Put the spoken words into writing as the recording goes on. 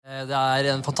Det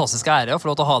en fantastisk ære å få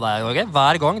lov til å ha deg, Åge.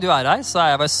 Hver gang du her, så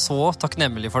jeg bare så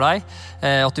takknemlig for deg.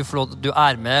 At du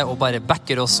med og bare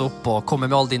backer oss opp og kommer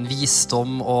med all din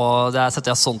visdom. Og det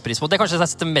setter jeg sånn pris på. Det kanskje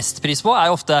jeg setter mest pris på,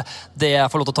 ofte det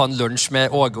jeg får lov til å ta en lunsj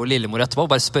med Åge og Lillemor etterpå.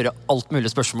 Og bare spørre alt mulig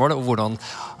spørsmål om hvordan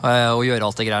å gjøre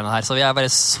alt det greiene her. Så jeg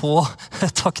bare så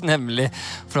takknemlig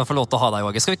for å få lov til å ha deg,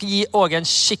 Åge. Skal vi ikke gi Åge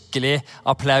en skikkelig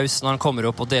applaus når han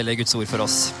kommer opp og deler Guds ord for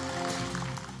oss?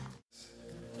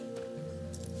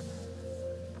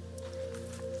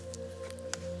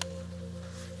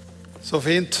 Så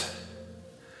fint.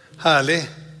 Herlig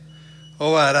å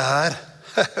være her.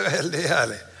 Veldig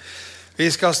herlig. Vi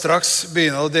skal straks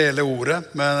begynne å dele ordet,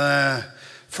 men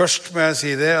først må jeg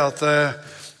si det at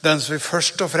den som vi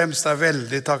først og fremst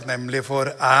veldig takknemlig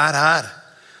for her.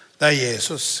 Det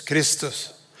Jesus Kristus.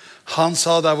 Han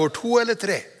sa der hvor 2 eller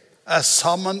 3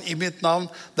 sammen i mitt navn,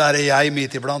 der jeg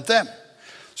midt iblant dem.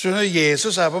 Så når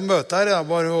Jesus på møte her, jeg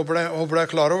bare håper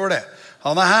jeg klar over det.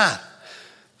 Han her.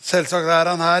 Selvsagt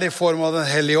han her i form av den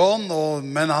hellige ånd,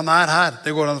 men han her. Det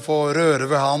går an å få røre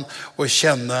ved han og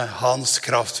kjenne hans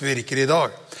kraft virker i dag.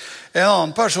 En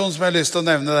annen person som jeg har lyst til å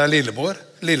nevne, det Lillemor.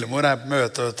 Lillemor på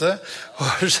møte, vet du.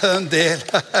 Og så en del.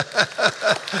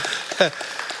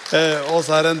 Og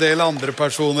så det en del andre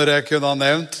personer jeg kunne ha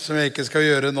nevnt, som jeg ikke skal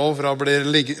gjøre nå, for da blir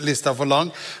lista for lang.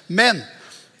 Men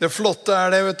det flotte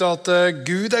det, vet du, at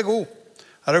Gud god.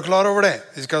 Du klar over det?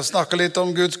 Vi skal snakke litt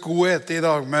om Guds godhet i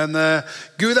dag, men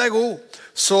Gud god.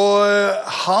 Så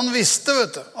han visste,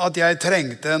 vet du, at jeg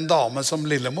trengte en dame som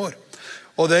Lillemor.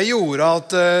 Og det gjorde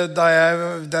at da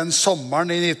jeg den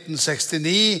sommeren i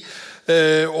 1969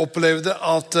 opplevde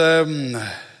at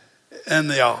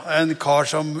en kar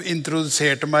som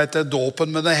introduserte meg til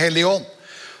dåpen med den hellige ånd.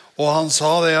 Og han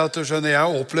sa det at du skjønner,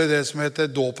 jeg opplevde det som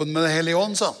heter dåpen med den hellige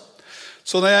ånd, sa han.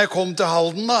 Så når jeg kom til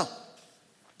Halden da,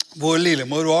 hvor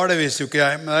Lillemor var, det visste jo ikke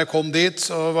jeg, men da jeg kom dit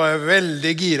så var jeg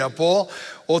veldig gira på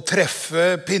å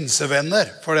treffe pinsevenner,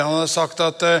 fordi han hadde sagt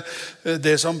at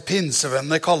det som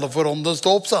pinsevenner kaller for åndens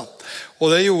dåp, sa han.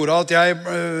 Og det gjorde at jeg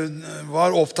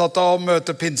var opptatt av å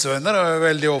møte pinsevenner, og jeg var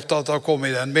veldig opptatt av å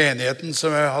komme i den menigheten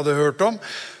som jeg hadde hørt om.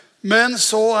 Men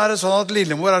så det sånn at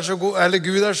Lillemor så god, eller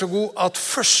Gud så god, at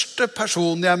første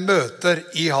person jeg møter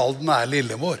i Halden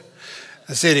Lillemor.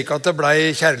 Jeg sier ikke at det ble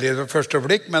kjærlighet ved første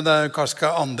blikk, men det kanskje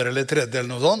andre eller tredje eller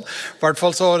noe sånt. I hvert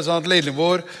fall så var det sånn at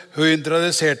Lillemor, hun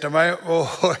introduserte meg, og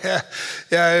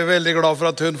jeg veldig glad for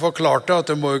at hun forklarte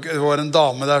at det var en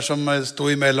dame der som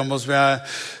stod imellom oss, som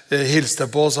jeg hilste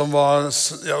på, som var,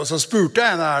 så spurte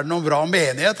jeg henne, det noen bra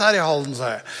menighet her i Halden,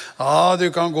 sa jeg. Ja, du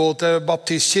kan gå til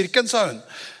baptistkirken, sa hun.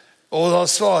 Og da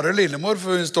svarer Lillemor,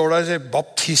 for hun står der og sier,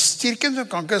 baptistkirken, så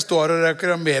kan ikke stå her og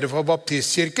reklamere for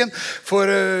baptistkirken,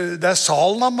 for det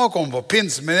salen han må komme på,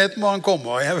 pinsemenigheten må han komme,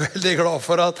 og jeg veldig glad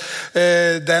for at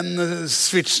den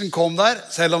switchen kom der,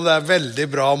 selv om det veldig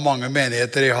bra mange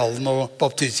menigheter i Halden, og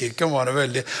baptistkirken var en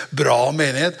veldig bra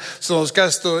menighet, så nå skal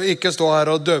jeg ikke stå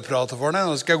her og dødprate for henne,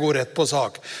 nå skal jeg gå rett på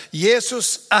sak.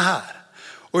 Jesus her,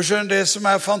 og skjønner det som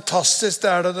fantastisk,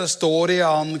 det står i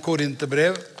 2.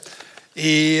 Korinterbrev,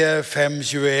 i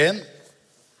 5:21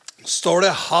 står det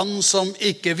han som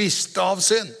ikke visste av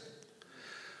synd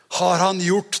har han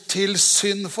gjort til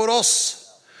synd for oss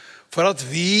for at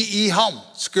vi i ham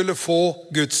skulle få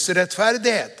Guds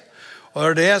rettferdighet.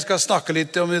 Og det jeg skal snakke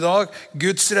litt om i dag,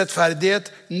 Guds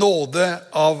rettferdighet, nåde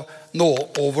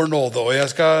over nåde. Og jeg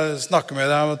skal snakke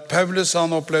med deg om at Paulus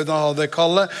han opplevde å ha det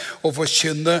kallet å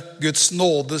forkynne Guds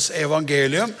nådes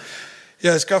evangelium.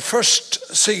 Jeg skal først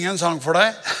synge en sang for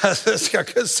deg. Jeg skal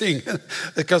ikke synge,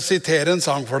 jeg skal sitere en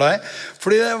sang for deg.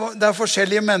 Fordi det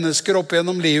forskjellige mennesker opp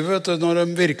gjennom livet. Når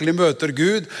de virkelig møter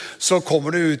Gud, så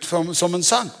kommer det ut som en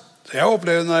sang. Jeg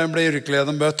opplevde når jeg ble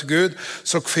virkelig møtt Gud,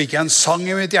 så fikk jeg en sang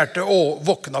i mitt hjerte, og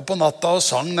våkna på natta og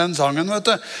sang den sangen, vet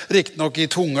du. Riktig nok i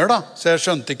tunger da, så jeg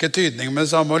skjønte ikke tydningen med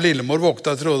det samme, og Lillemor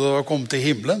våkna og trodde det var kommet til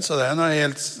himmelen, så det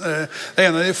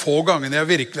en av de få gangene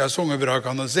jeg virkelig har sunget bra,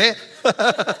 kan du si.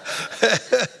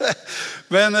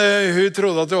 Men hun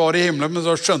trodde at det var i himmelen, men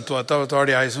så skjønte hun at det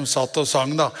var jeg som satt og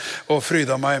sang da, og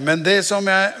fryda meg. Men det som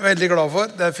jeg veldig glad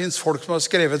for, det finnes folk som har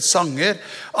skrevet sanger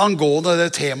angående det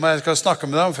temaet jeg skal snakke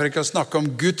med deg om, for jeg skal snakke om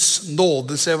Guds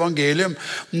nådes evangelium.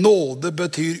 Nåde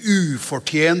betyr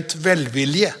ufortjent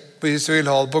velvilje, hvis vi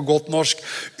vil ha det på godt norsk.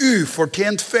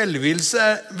 Ufortjent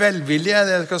velvilje,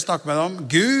 det jeg skal snakke med deg om.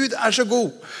 Gud så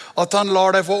god at han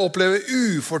lar deg få oppleve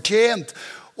ufortjent,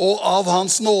 og av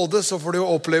hans nåde så får du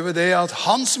oppleve det at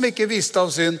han som ikke visste av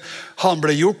synd, han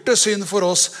ble gjort til synd for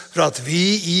oss for at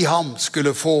vi i ham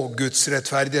skulle få Guds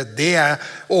rettferdighet. Det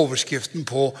overskriften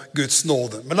på Guds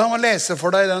nåde. Men la meg lese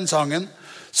for deg den sangen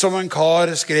som en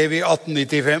kar skrev i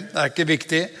 1895. Det ikke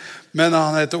viktig, Men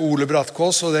han heter Ole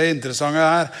Brattkås, og det interessante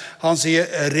han sier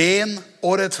ren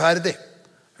og rettferdig.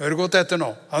 Hør godt etter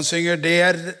nå. Han synger,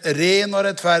 det ren og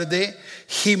rettferdig,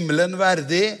 himmelen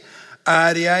verdig,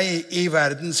 jeg i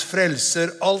verdens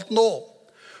frelser alt nå.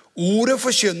 Ordet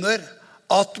forkynner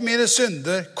at mine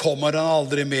synder kommer han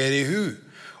aldri mer i hu.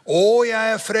 Og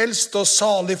jeg frelst og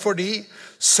salig fordi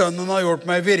Sønnen har gjort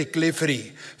meg virkelig fri.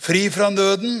 Fri fra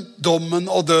nøden, dommen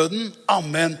og døden.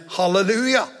 Amen,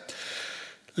 halleluja.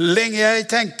 Lenge jeg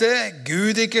tenkte,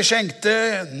 Gud ikke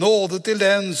skjenkte nåde til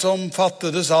den som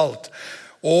fattedes alt.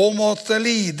 Og måtte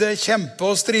lide, kjempe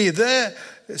og stride,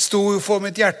 stod for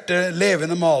mitt hjerte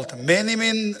levende malt. Men i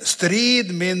min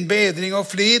strid, min bedring og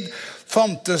flid,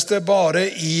 fantes det bare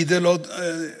idel og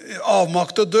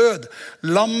avmakt og død.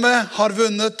 Lammet har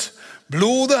vunnet,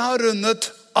 blodet har rundet.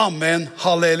 Amen,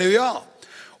 halleluja.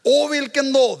 Og hvilken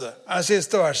nåde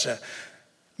siste verset.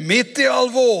 Midt i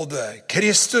all våde,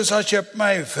 Kristus har kjøpt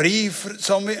meg fri,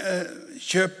 som vi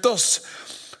kjøpt oss,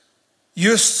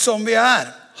 just som vi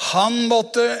Han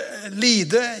måtte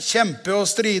lide, kjempe og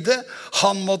stride.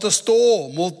 Han måtte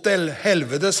stå mot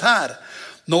helvetes hær.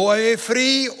 Nå vi fri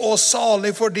og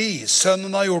salig fordi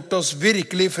Sønnen har gjort oss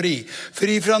virkelig fri.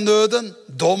 Fri fra nøden,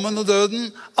 dommen og døden.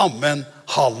 Amen,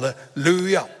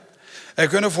 halleluja. Jeg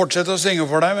kunne fortsette å synge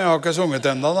for deg, men jeg har ikke sunget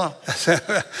enda da.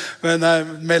 Men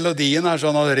melodien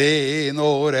sånn at ren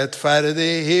og rettferdig,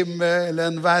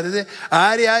 himmelen verdig,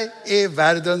 jeg i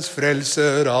verdens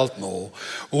frelser alt nå.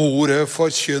 Ordet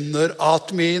forkynner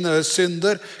at mine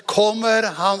synder kommer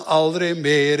han aldri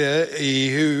mer i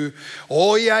hu.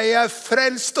 Og jeg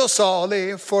frelst og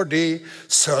salig fordi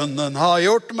Sønnen har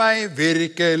gjort meg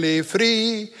virkelig fri.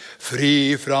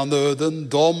 Fri fra nøden,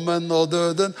 dommen og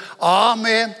døden.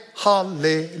 Amen.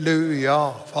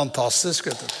 Halleluja. Fantastisk,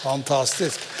 vet du.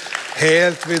 Fantastisk.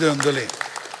 Helt vidunderlig.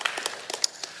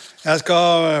 Jeg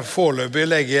skal foreløpig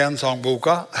legge igjen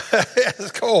sangboka. Jeg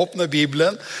skal åpne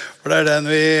Bibelen, for det den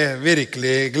vi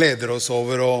virkelig gleder oss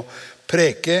over å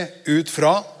preke ut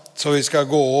fra. Så vi skal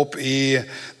gå opp i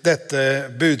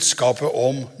dette budskapet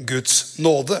om Guds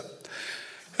nåde.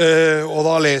 Og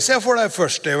da leser jeg for deg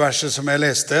første verset som jeg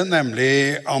leste,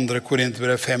 nemlig 2.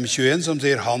 Korinterbrev 5:21, som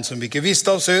sier han som ikke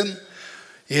visste av synd.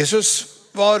 Jesus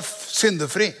var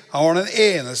syndefri. Han var den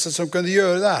eneste som kunne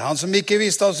gjøre det. Han som ikke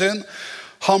visste av synd,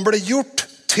 han ble gjort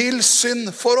til synd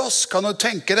for oss. Kan du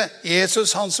tenke det?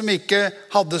 Jesus, han som ikke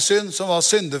hadde synd, som var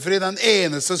syndefri, den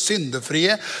eneste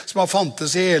syndefrie som har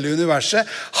fantes i hele universet.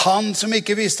 Han som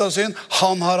ikke visste av synd,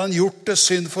 han har han gjort til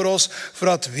synd for oss,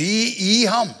 for at vi i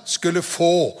ham skulle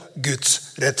få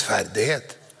Guds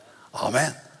rettferdighet.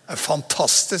 Amen. Det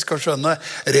fantastisk å skjønne.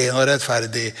 Ren og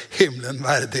rettferdig, himmelen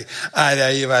verdig,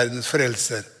 jeg i verdens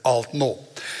frelser alt nå.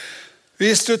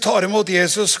 Hvis du tar imot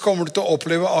Jesus, kommer du til å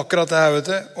oppleve akkurat det her, vet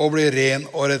du, og bli ren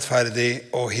og rettferdig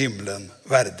og himmelen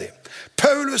verdig.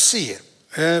 Paulus sier,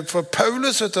 for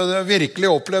Paulus vet du, har virkelig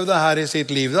opplevd det her i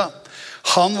sitt liv da.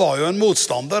 Han var jo en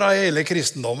motstander av hele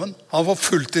kristendommen. Han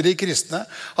forfulgte de kristne.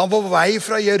 Han var på vei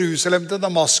fra Jerusalem til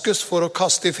Damaskus for å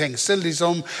kaste i fengsel de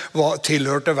som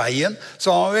tilhørte veien. Så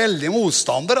han var veldig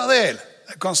motstander av det hele.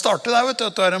 Du kan starte der, vet du,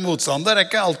 at du en motstander. Det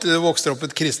ikke alltid du vokser opp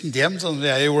et kristent hjem, som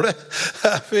jeg gjorde.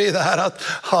 Det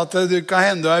at du kan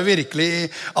hende du virkelig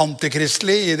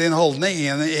antikristelig i din holdning.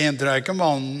 En tror jeg ikke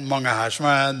mange her som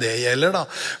det gjelder da.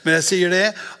 Men jeg sier det,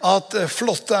 at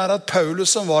flotte at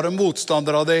Paulus som var en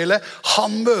motstander av det hele,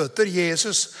 han møter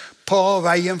Jesus på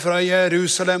veien fra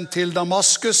Jerusalem til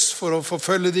Damaskus for å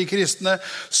forfølge de kristne.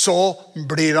 Så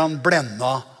blir han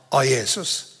blendet av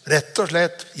Jesus. Rett og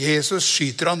slett, Jesus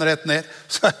skyter han rett ned.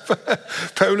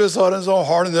 Paulus har en så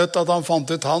hard nøtt at han fant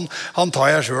ut, han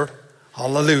tar jeg selv.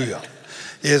 Halleluja.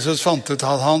 Jesus fant ut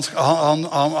at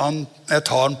jeg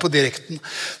tar han på direkten.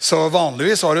 Så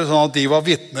vanligvis var det sånn at de var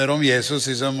vittner om Jesus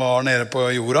som var nede på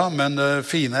jorda. Men det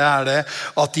fine det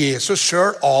at Jesus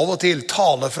selv av og til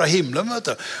taler fra himmelen, vet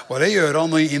du. Og det gjør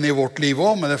han inn i vårt liv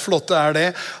også. Men det flotte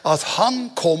det at han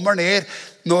kommer ned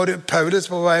når Paulus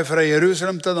på vei fra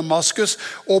Jerusalem til Damaskus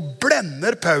og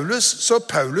blender Paulus, så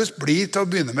Paulus blir til å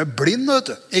begynne med blind, vet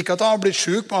du. Ikke at han har blitt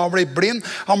syk, men han har blitt blind.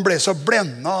 Han ble så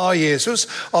blendet av Jesus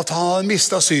at han hadde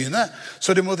mistet synet.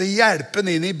 Så de måtte hjelpe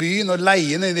han inn i byen og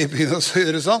leie han inn i byen og så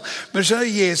gjøre det sånn. Men så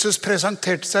Jesus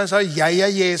presenterte seg og sa,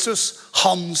 jeg Jesus,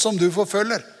 han som du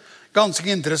forfølger. Ganske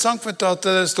interessant, for at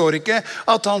det står ikke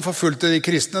at han forfulgte de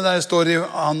kristne. Der står det,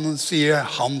 han sier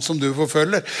han som du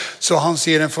forfølger. Så han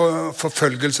sier en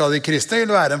forfølgelse av de kristne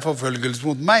vil være en forfølgelse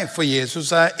mot meg. For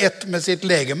Jesus ett med sitt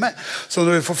legeme. Så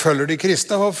når du forfølger de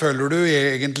kristne, forfølger du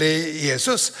egentlig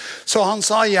Jesus. Så han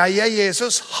sa, jeg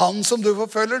Jesus, han som du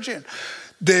forfølger, sier han.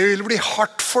 Det vil bli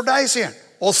hardt for deg, sier han.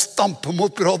 og stampe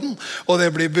mot brodden. Og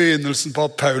det blir begynnelsen på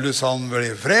at Paulus han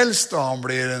blir frelst, og han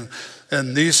blir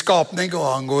en ny skapning, og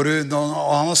han går ut, og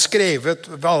han har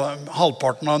skrevet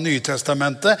halvparten av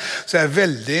Nytestamentet, så jeg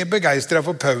veldig begeistret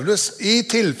for Paulus i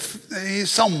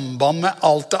samband med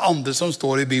alt det andre som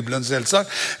står i Bibelen selvsagt.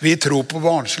 Vi tror på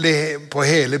barnslig på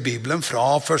hele Bibelen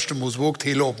fra første Mosebok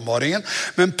til åpenbaringen,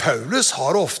 men Paulus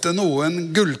har ofte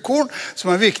noen gullkorn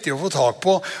som er viktig å få tak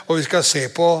på, og vi skal se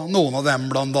på noen av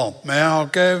dem blant annet. Men jeg har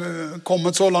ikke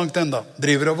kommet så langt enda.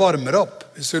 Driver og varmer opp.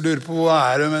 Hvis du lurer på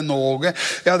hva det med Nåde,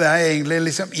 ja, det er egentlig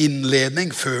liksom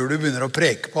innledning før du begynner å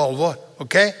preke på alvor.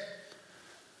 Ok?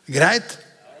 Greit?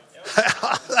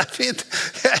 Ja, det er fint.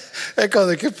 Jeg kan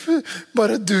ikke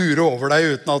bare dure over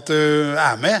deg uten at du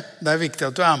er med. Det er viktig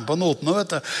at du er med på notene,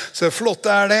 vet du. Så flott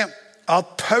er det at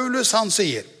Paulus han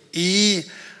sier, i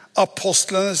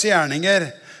Apostlenes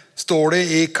gjerninger, står det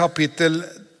i kapittel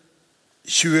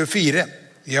 24,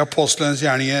 i Apostlenes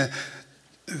gjerninger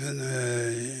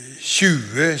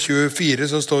 20-24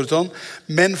 så står det sånn: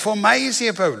 men for meg,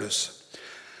 sier Paulus,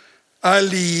 er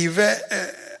liv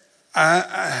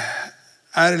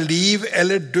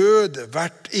eller død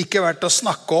ikke verdt å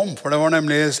snakke om. For det var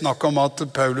nemlig snakk om at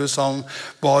Paulus han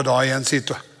var da i en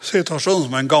situasjon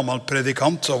som en gammel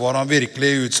predikant, så var han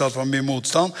virkelig utsatt for mye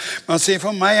motstand. Men han sier,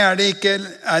 for meg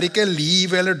er ikke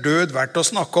liv eller død verdt å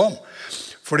snakke om.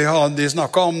 For de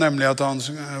snakket om nemlig at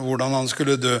hvordan han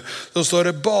skulle dø. Så står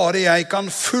det, bare jeg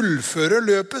kan fullføre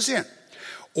løpet, sier han.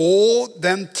 Og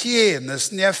den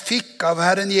tjenesten jeg fikk av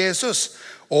Herren Jesus,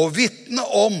 og vitne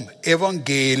om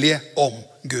evangeliet om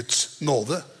Guds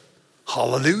nåde.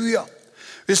 Halleluja.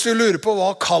 Hvis du lurer på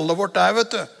hva kallet vårt er,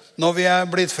 vet du, når vi er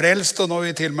blitt frelst, og når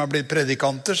vi til og med er blitt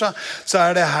predikanter, så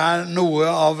er det her noe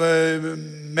av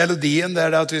melodien. Det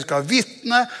er det at vi skal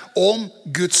vitne om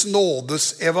Guds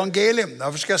nådes evangelium.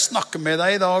 Derfor skal jeg snakke med deg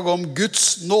i dag om Guds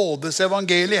nådes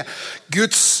evangelium.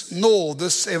 Guds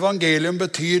nådes evangelium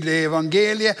betyr det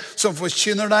evangeliet som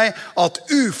forkynner deg at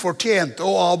ufortjent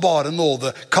og av bare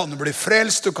nåde kan du bli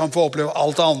frelst. Du kan få oppleve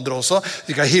alt det andre også.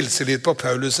 Vi skal hilse litt på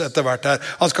Paulus etter hvert her.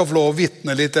 Han skal få lov å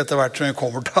vitne litt etter hvert som vi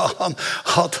kommer til han.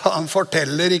 At han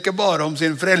forteller ikke bare om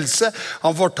sin frelse,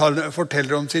 han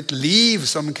forteller om sitt liv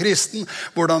som kristen,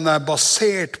 hvordan det er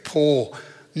basert på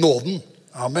nåden.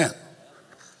 Amen.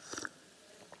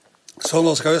 Så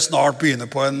nå skal vi snart begynne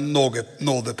på en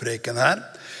nådepreken her.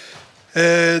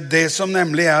 Det som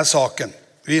nemlig er saken,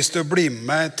 hvis du blir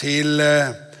med til,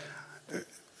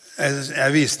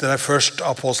 jeg viste deg først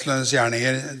Apostlenes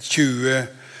gjerninger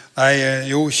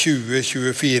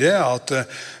 20-24, at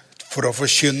for å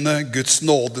forkynne Guds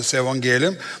nådes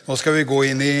evangelium. Nå skal vi gå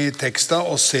inn i teksten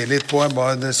og se litt på.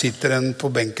 Det sitter en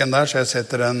på benken der, så jeg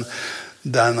setter den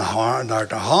der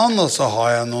til han, og så har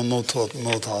jeg noen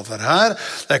notater her.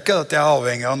 Det er ikke at jeg er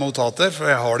avhengig av notater,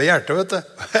 for jeg har det i hjertet, vet du.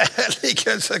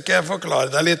 Likevel så kan jeg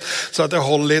forklare deg litt, så at jeg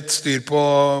holder litt styr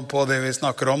på det vi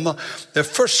snakker om. Da. Det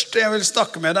første jeg vil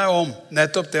snakke med deg om,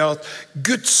 nettopp det at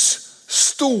Guds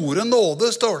store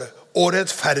nåde, står det, og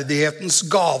rettferdighetens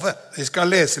gave. Vi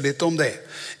skal lese litt om det.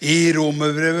 I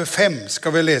Romerbrevet 5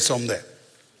 skal vi lese om det.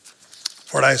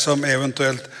 For deg som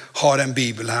eventuelt har en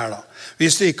bibel her da.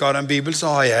 Hvis du ikke har en bibel,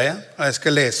 så har jeg en. Og jeg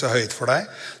skal lese høyt for deg,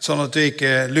 sånn at du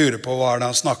ikke lurer på hva det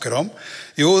han snakker om.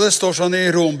 Jo, det står sånn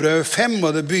i Romerbrevet 5,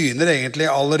 og det begynner egentlig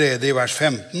allerede i vers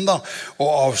 15 da,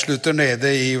 og avslutter nede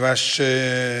i vers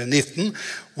 19,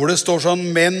 hvor det står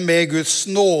sånn, men med Guds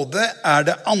nåde er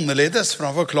det annerledes, for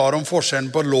han forklarer om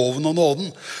forskjellen på loven og nåden.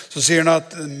 Så sier han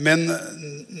at, men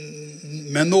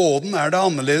med nåden er det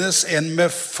annerledes enn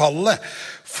med fallet.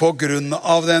 For grunn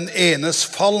av den enes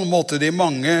fall måtte de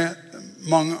mange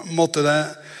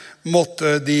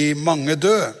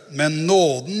dø. Men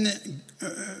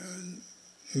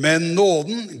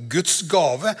nåden, Guds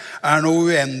gave, er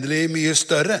noe uendelig mye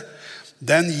større.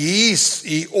 Den gis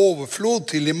i overflod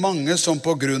til de mange som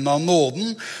på grunn av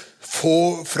nåden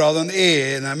får fra den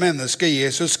ene mennesket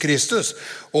Jesus Kristus.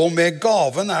 Og med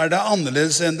gaven er det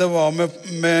annerledes enn det var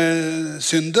med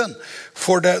synden.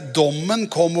 For dommen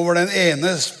kom over den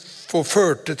ene og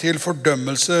førte til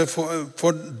fordømmelse.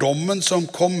 For dommen som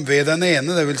kom ved den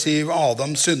ene, det vil si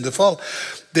Adams syndefall,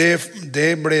 det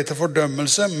ble til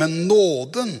fordømmelse. Men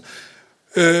nåden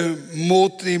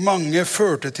mot de mange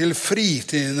førte til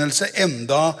frifinnelse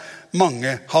enda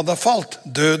mange hadde falt.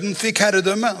 Døden fikk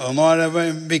herredømme, og nå er det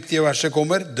viktige verset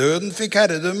kommer, døden fikk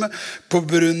herredømme på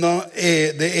grunn av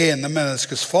det ene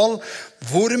menneskets fall.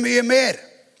 Hvor mye mer?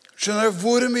 Skjønner du,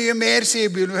 hvor mye mer, sier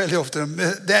Bibelen veldig ofte.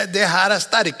 Det her er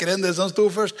sterkere enn det som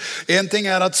stod først. En ting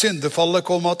er at syndefallet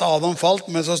kom, at Adam falt,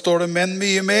 men så står det, men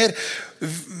mye mer.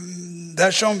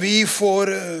 Dersom vi får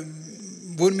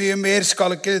hvor mye mer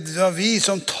skal ikke vi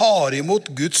som tar imot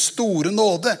Guds store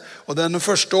nåde? Og den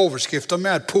første overskriften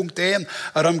med punkt 1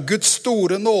 om Guds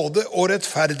store nåde og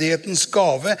rettferdighetens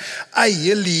gave,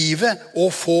 eie livet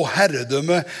og få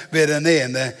herredømme ved den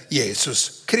ene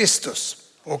Jesus Kristus.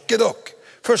 Ok dok.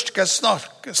 Først skal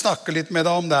jeg snakke litt med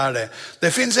deg om det.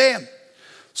 Det finnes en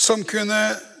som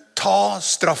kunne ta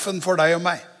straffen for deg og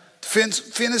meg. Det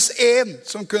finnes en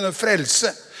som kunne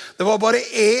frelse. Det var bare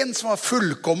en som var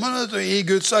fullkommen i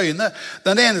Guds øyne.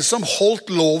 Den ene som holdt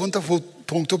loven til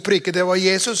punkt og prikke, det var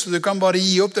Jesus. Du kan bare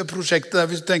gi opp det prosjektet der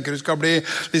hvis du tenker du skal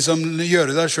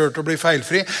gjøre deg selv til å bli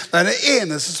feilfri. Det er den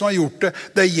eneste som har gjort det.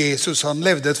 Det er Jesus. Han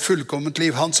levde et fullkomment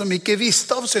liv. Han som ikke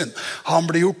visste av synd. Han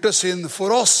ble gjort til synd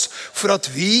for oss, for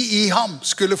at vi i ham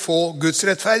skulle få Guds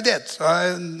rettferdighet.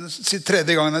 Så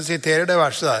tredje gangen jeg siterer det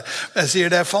verset der. Jeg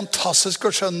sier det er fantastisk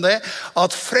å skjønne det,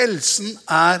 at frelsen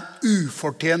er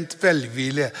ufortjent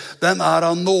velvilje. Den er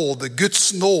av nåde.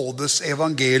 Guds nådes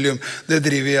evangelium. Det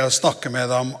driver jeg og snakker med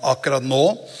dem akkurat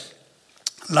nå.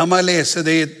 La meg lese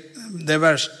det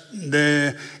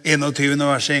 21.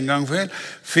 verset en gang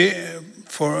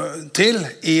til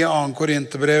i 2.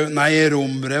 Korinterbrev, i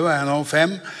Rombrevet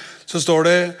 1:5, så står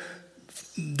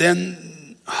det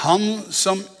han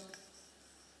som,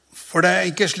 for det er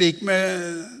ikke slik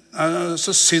med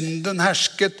så synden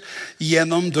hersket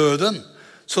gjennom døden,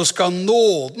 så skal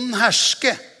nåden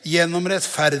herske gjennom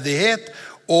rettferdighet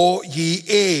og gi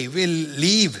evig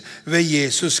liv ved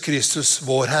Jesus Kristus,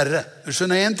 vår Herre. Du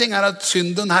skjønner, en ting er at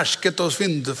synden hersket og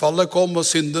syndefallet kom og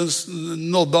synden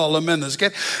nådde alle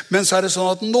mennesker, men så er det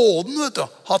sånn at nåden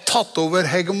har tatt over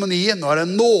hegemonien. Nå er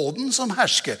det nåden som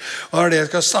hersker. Og det er det jeg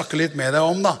skal snakke litt med deg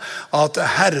om da, at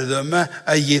herredømme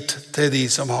er gitt til de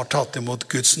som har tatt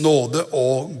imot Guds nåde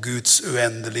og Guds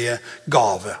uendelige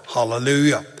gave.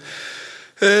 Halleluja.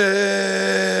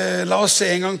 La oss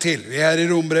se en gang til. Vi er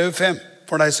i Rombrevet 5.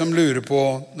 For deg som lurer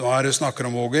på, nå er det snakker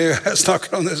om Åge, jeg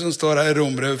snakker om det som står her i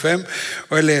Rombrevet 5,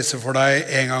 og jeg leser for deg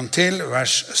en gang til,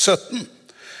 vers 17.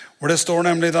 Hvor det står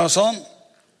nemlig da sånn,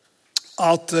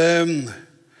 at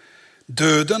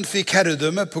døden fikk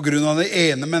herredømme på grunn av det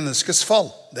ene menneskets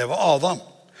fall. Det var Adam.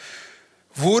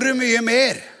 Hvor mye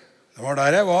mer? Det var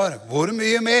der jeg var. Hvor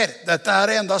mye mer? Dette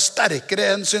er enda sterkere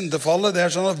enn syndefallet. Det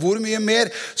er sånn at hvor mye mer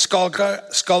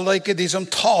skal da ikke de som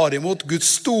tar imot Guds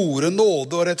store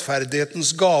nåde og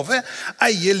rettferdighetens gave,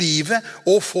 eie livet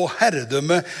og få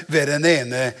herredømme ved den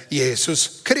ene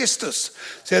Jesus Kristus?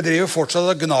 Så jeg driver fortsatt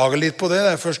og gnager litt på det.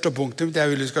 Det er første punktet.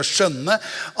 Jeg vil vi skal skjønne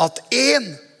at en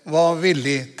var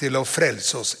villig til å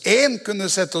frelse oss. En kunne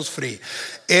sette oss fri.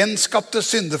 En skapte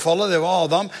syndefallet, det var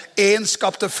Adam. En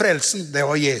skapte frelsen, det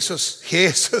var Jesus.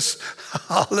 Jesus,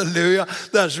 halleluja.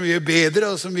 Det er så mye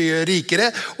bedre og så mye rikere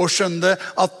å skjønne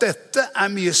at dette er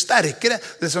mye sterkere,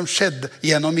 det som skjedde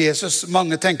gjennom Jesus.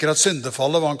 Mange tenker at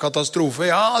syndefallet var en katastrofe.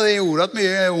 Ja, det gjorde at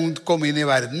mye ungt kom inn i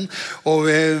verden, og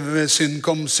ved synd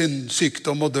kom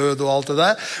sykdom og død og alt det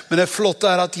der. Men det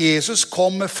flotte er at Jesus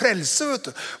kom med frelse,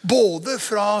 både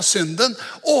fra synden,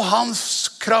 og han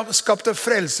skapte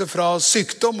frelse fra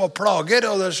sykdom og plager,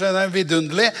 og det er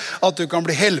vidunderlig at du kan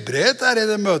bli helbredet her i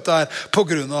det møtet her, på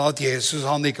grunn av at Jesus,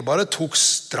 han ikke bare tok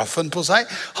straffen på seg,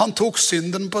 han tok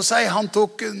synden på seg, han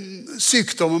tok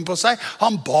sykdommen på seg,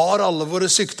 han bar alle våre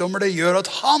sykdommer. Det gjør at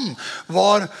han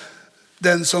var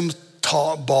den som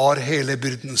bar hele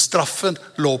byrden. Straffen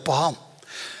lå på han.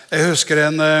 Jeg husker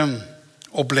en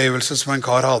opplevelse som en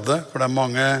kar hadde, for det er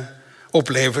mange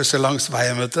opplevelser langs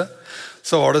veien, vet du.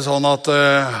 Så var det sånn at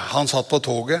han satt på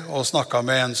toget og snakket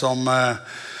med en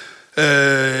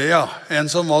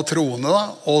som var troende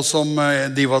da, og som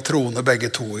de var troende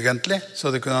begge to egentlig, så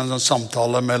det kunne være en sånn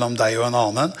samtale mellom deg og en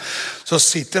annen. Så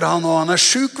sitter han, og han er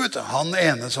syk, vet du. Han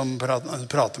ene som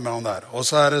prater med han der, og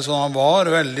så er det sånn, han var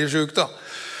veldig syk da.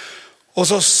 Og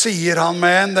så sier han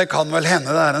med en, det kan vel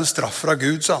hende det er en straff fra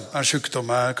Gud, sa han. En sykdom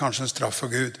er kanskje en straff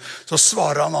fra Gud. Så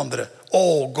svarer han andre,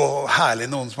 gå herlig,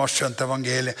 noen som har skjønt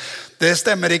evangeliet. Det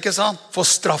stemmer ikke, sa han, for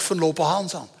straffen lå på han,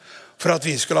 sa han. For at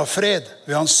vi skulle ha fred.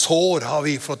 Ved hans sår har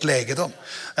vi fått legedom.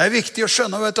 Det er viktig å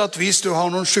skjønne, vet du, at hvis du har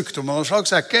noen sykdom av noe slag,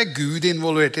 så er ikke Gud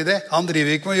involvert i det. Han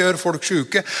driver ikke med å gjøre folk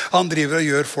syke, han driver og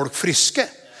gjør folk friske.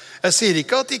 Jeg sier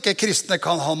ikke at ikke kristne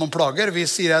kan ha noen plager,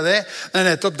 hvis sier jeg det. Det er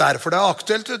nettopp derfor det er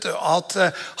aktuelt, vet du, at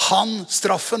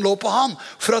straffen lå på han,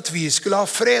 for at vi skulle ha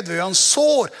fred. Ved hans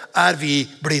sår er vi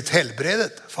blitt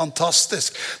helbredet.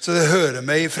 Fantastisk. Så det hører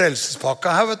med i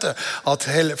frelsespakka her, vet du, at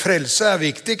frelse er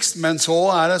viktigst, men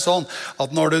så er det sånn at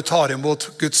når du tar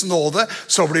imot Guds nåde,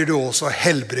 så blir du også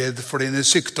helbredet for dine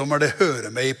sykdommer. Det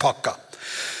hører med i pakka.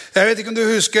 Jeg vet ikke om du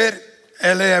husker,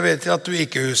 eller jeg vet at du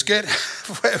ikke husker,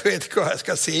 for jeg vet ikke hva jeg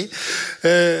skal si.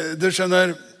 Du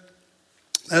skjønner,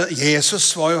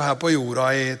 Jesus var jo her på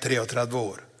jorda i 33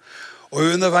 år.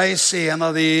 Og underveis i en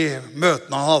av de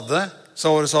møtene han hadde,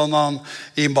 så var det sånn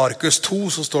i Markus 2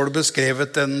 så står det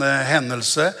beskrevet en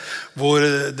hendelse hvor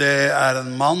det en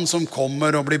mann som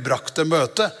kommer og blir brakt til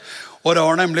møte. Og det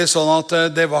var nemlig sånn at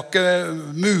det var ikke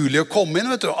mulig å komme inn,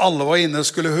 vet du. Alle var inne og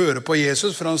skulle høre på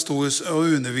Jesus, for han stod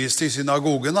og underviste i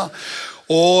synagogen da.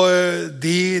 Og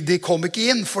de kom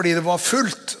ikke inn fordi det var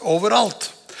fullt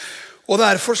overalt. Og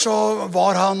derfor så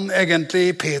var han egentlig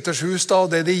i Peters hus da, og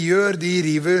det de gjør, de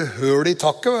river høl i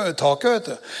taket, vet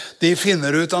du. De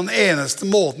finner ut den eneste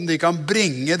måten de kan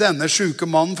bringe denne syke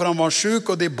mannen, for han var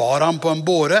syk, og de bar ham på en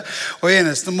båre, og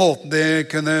eneste måten de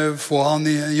kunne få han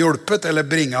hjulpet, eller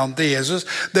bringe han til Jesus,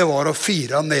 det var å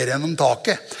fire han ned gjennom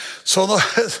taket. Så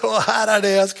her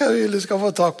det jeg skal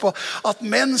få tak på, at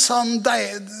mens han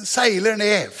seiler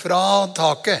ned fra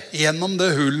taket, gjennom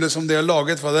det hullet som de har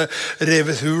laget, for det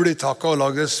revet hull i taket, og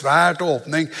laget svært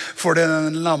åpning for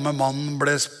den lamme mannen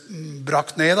ble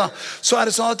brakt ned da. Så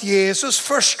det sånn at Jesus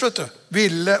først, vet du,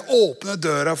 ville åpne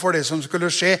døra for det som skulle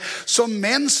skje. Så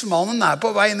mens mannen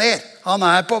på vei ned, han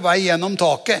på vei gjennom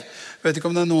taket. Vet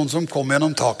ikke om det noen som kom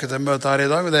gjennom taket til møtet her i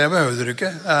dag, men det behøver du ikke.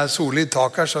 Det solid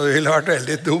tak her, så det ville vært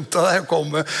veldig dumt av deg å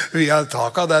komme via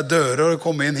taket. Det dører å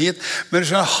komme inn hit. Men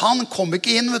han kom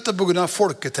ikke inn, vet du, på grunn av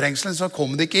folketrengselen, så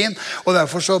kom de ikke inn. Og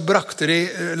derfor så lagde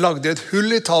de et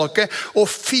hull i taket, og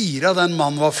fire av den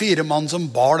mannen var 4 mann som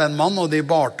bar den mannen, og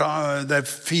de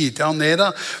firte han ned da,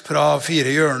 fra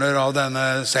 4 hjørner av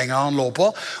denne senga han lå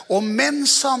på. Og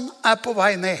mens han på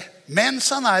vei ned, mens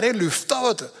han i lufta,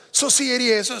 vet du, så sier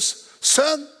Jesus: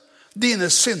 «Sønn, dine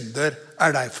synder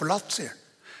deg forlatt», sier han.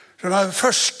 Så det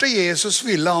første Jesus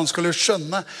ville han skulle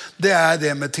skjønne, det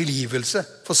det med tilgivelse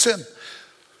for synd.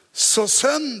 Så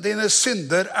sønn, dine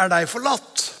synder deg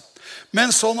forlatt. Men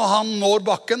så når han når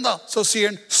bakken da, så sier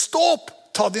han: «Stå opp,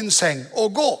 ta din seng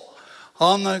og gå».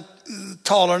 Han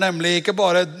taler nemlig ikke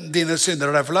bare «dine synder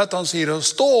deg forlatt», han sier: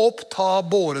 «Stå opp, ta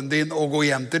båren din og gå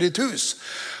hjem til ditt hus».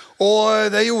 Og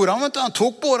det gjorde han, vet du. Han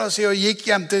tok båra si og gikk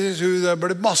hjem til sitt hus. Det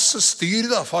ble masse styr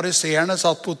da. Fariseerne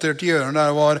satt på til hjørnet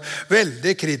der og var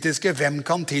veldig kritiske. Hvem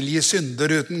kan tilgi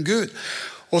synder uten Gud?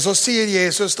 Og så sier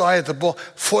Jesus da etterpå: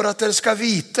 «For at dere skal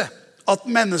vite at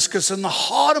menneskesønnen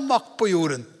har makt på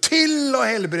jorden til å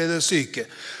helbrede syke,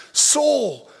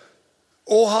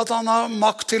 og at han har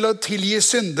makt til å tilgi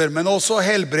synder, men også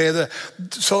helbrede,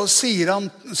 så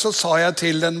sa jeg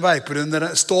til den veiprunden: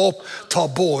 «Stå opp, ta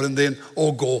båren din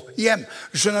og gå hjem».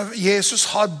 Skjønner, Jesus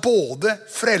har både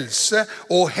frelse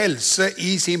og helse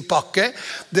i sin pakke.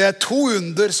 Det 2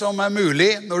 under som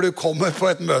mulig når du kommer på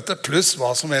et møte, pluss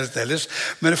hva som helst ellers.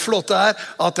 Men det flotte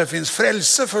at det finnes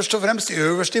frelse først og fremst.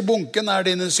 Øverst i bunken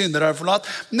dine synder forlatt.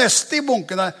 Neste i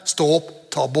bunken «Stå opp,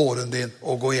 ta båren din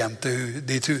og gå hjem til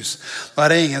ditt hus». Nå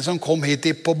det ingen som kom hit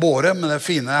på båre, men det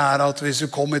fine at hvis du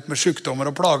kom hit med sykdommer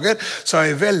og plager, så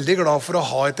jeg veldig glad for å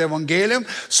ha et evangelium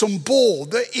som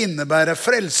både innebærer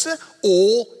frelse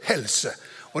og helse.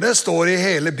 Og det står i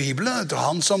hele Bibelen,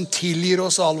 han som tilgir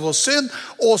oss all vår synd,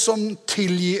 og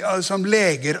som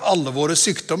leger alle våre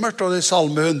sykdommer, står det i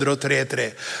Salme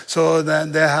 103:3. Så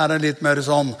det her litt mer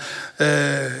sånn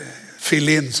fill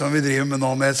inn som vi driver med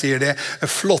nå, men jeg sier det. Det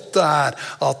flotte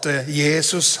at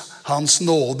Jesus, hans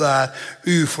nåde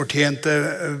ufortjente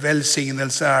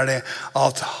velsignelse det,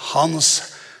 at hans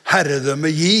herredømme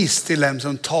gis til dem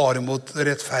som tar imot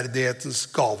rettferdighetens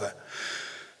gave.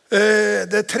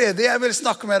 Det tredje jeg vil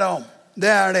snakke med deg om,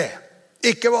 det det.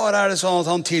 Ikke bare det sånn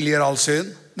at han tilgir all synd.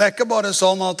 Det ikke bare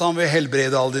sånn at han vil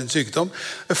helbrede all din sykdom.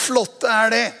 Det flotte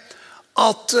det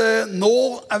at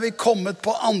nå vi kommet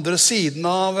på andre siden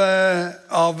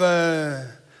av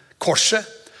korset.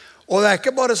 Og det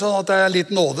ikke bare sånn at det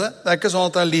litt nåde. Det ikke sånn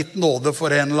at det litt nåde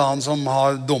for en eller annen som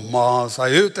har dummet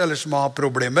seg ut, eller som har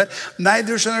problemer. Nei,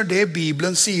 du skjønner det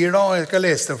Bibelen sier da, og jeg skal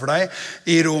lese det for deg,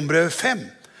 i Rombrevet 5.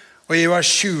 Og i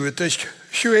vers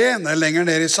 20-21, lenger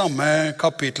ned i samme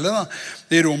kapitlet da,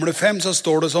 i Rombrevet 5 så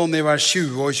står det sånn, i vers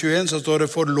 20 og 21 så står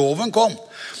det: «For loven kom,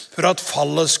 for at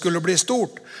fallet skulle bli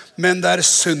stort. Men der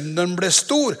synden ble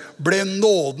stor, ble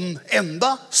nåden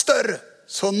enda større».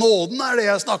 Så nåden det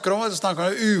jeg snakker om. Jeg snakker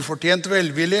om ufortjent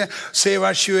velvilje. Se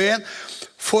vers 21.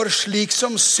 «For slik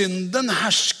som synden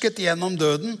hersket gjennom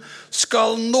døden,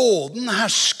 skal nåden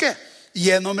herske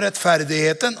gjennom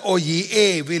rettferdigheten og gi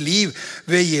evig liv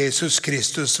ved Jesus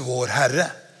Kristus vår Herre».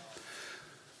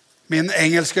 Min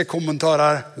engelske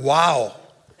kommentar wow.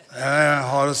 Jeg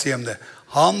har å si om det.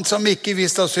 Han som ikke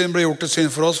visste at synd ble gjort til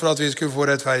synd for oss, for at vi skulle få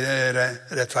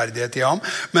rettferdighet i ham.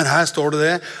 Men her står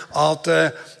det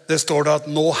at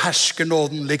nå hersker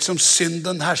nåden. Liksom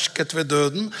synden hersket ved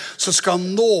døden, så skal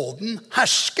nåden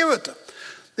herske, vet du.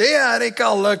 Det ikke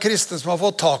alle kristne som har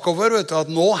fått tak over, vet du, at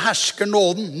nå hersker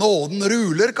nåden. Nåden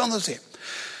ruler, kan du si.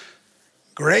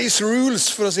 Grace rules,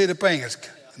 for å si det på engelsk.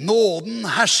 Nåden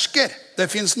hersker. Det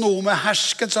finns noe med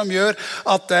hersken som gjør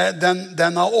at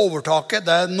den har overtaket.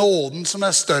 Det nåden som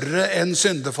større enn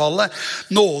syndefallet.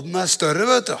 Nåden større,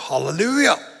 vet du.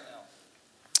 Halleluja.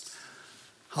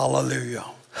 Halleluja.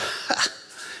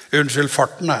 Unnskyld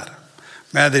farten her.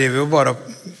 Men jeg driver jo bare og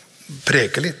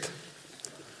preker litt.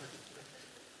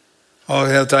 Og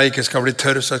at jeg ikke skal bli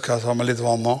tørr, så skal jeg ta med litt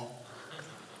vann nå.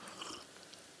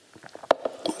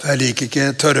 Jeg liker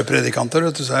ikke tørre predikanter,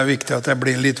 vet du, så det viktig at jeg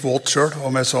blir litt våt selv,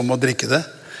 om jeg så må drikke det.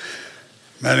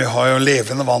 Men vi har jo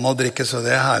levende vann å drikke, så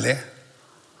det herlig.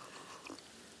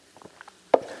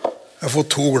 Jeg har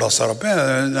fått 2 glass her oppe.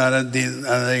 Det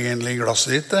egentlig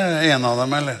glasset ditt? En av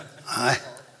dem, eller? Nei.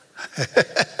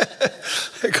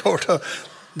 Jeg kommer til å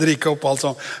drikke opp alt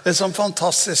sånt. Det som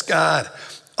fantastisk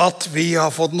at vi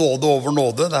har fått nåde over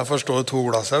nåde. Derfor står det 2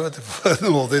 glass her, vet du. For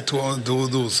nåde i 2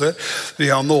 doser. Vi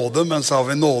har nåde, men så har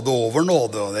vi nåde over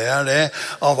nåde. Og det det.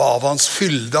 Av hans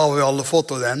fylde har vi alle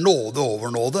fått, og det nåde over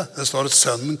nåde. Det står at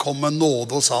sønnen kom med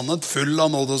nåde og sannhet, full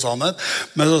av nåde og sannhet.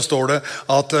 Men så står det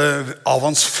at av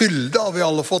hans fylde har vi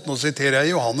alle fått. Nå siterer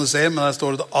jeg Johannes 1, men der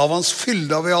står det at av hans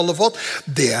fylde har vi alle fått.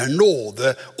 Det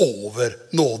nåde over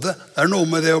nåde. Det noe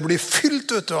med det å bli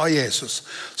fylt ut av Jesus,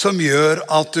 som gjør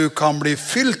at du kan bli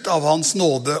fylt av hans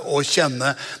nåde og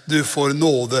kjenne du får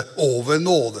nåde over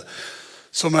nåde.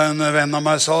 Som en venn av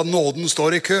meg sa, nåden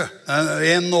står i kø.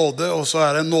 En nåde, og så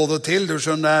det en nåde til. Du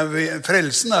skjønner,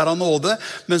 frelsen av nåde,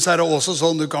 men så det også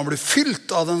sånn du kan bli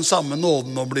fylt av den samme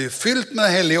nåden og bli fylt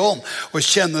med Hellige ånd og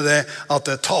kjenne det at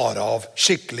det tar av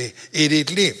skikkelig i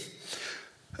ditt liv.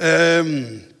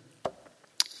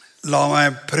 La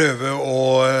meg prøve å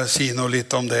si noe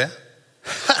litt om det.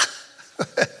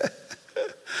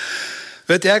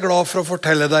 Vet, jeg glad for å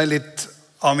fortelle deg litt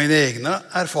av mine egne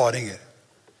erfaringer.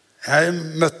 Jeg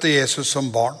møtte Jesus som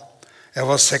barn. Jeg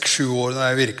var 6-7 år da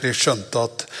jeg virkelig skjønte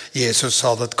at Jesus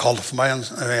hadde et kall for meg.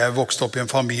 Jeg vokste opp i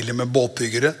en familie med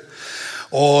båtbyggere.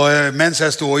 Og mens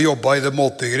jeg stod og jobbet i det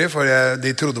båtbyggeriet, for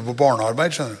de trodde på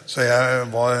barnearbeid, skjønner du. Så jeg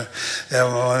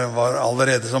var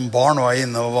allerede som barn og var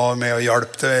inne og var med og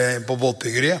hjalp til på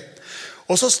båtbyggeriet.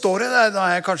 Og så står jeg der,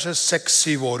 da jeg kanskje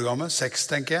 6-7 år gammel, 6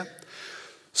 tenker jeg.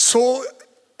 Så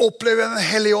opplever jeg den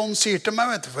Hellige ånd sier til meg,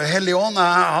 vet du. For Hellige ånd,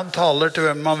 han taler til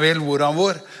hvem man vil, hvor han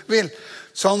vil.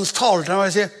 Så han taler til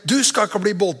meg og sier, du skal ikke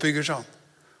bli båtbygger, sa han.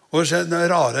 Og det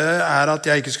rare at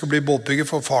jeg ikke skulle bli båtbygger,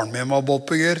 for faren min var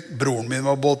båtbygger, broren min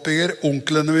var båtbygger,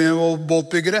 onklene mine var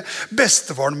båtbyggere,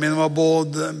 bestefaren min var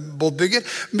båtbygger,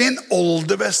 min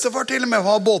oldebestefar til og med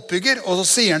var båtbygger, og så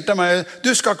sier han til meg,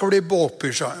 du skal ikke bli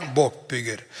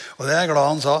båtbygger. Og det jeg glad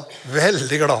han sa,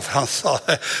 veldig glad for han sa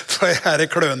det, for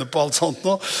jeg kløne på alt sånt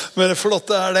nå, men det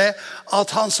flotte det,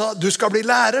 at han sa, du skal bli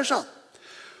lærer, sa han.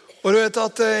 Og du vet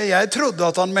at jeg trodde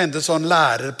at han mente sånn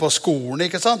lærer på skolen,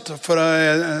 ikke sant?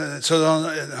 Så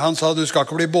han sa, du skal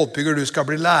ikke bli båtbygger, du skal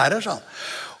bli lærer, sa han.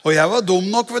 Og jeg var dum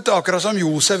nok, vet du, akkurat som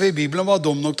Josef i Bibelen var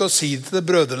dum nok til å si det til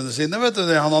brødrene sine, vet du,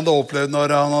 det han hadde opplevd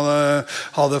når han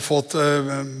hadde fått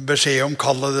beskjed om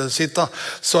kallet sitt da.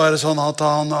 Så det sånn at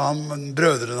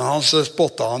brødrene hans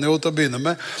spottet han jo til å begynne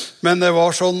med. Men det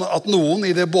var sånn at noen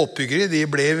i det båtbyggeriet, de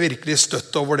ble virkelig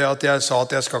støtt over det at jeg sa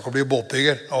at jeg skal ikke bli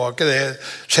båtbygger. Det var ikke det.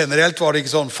 Generelt var det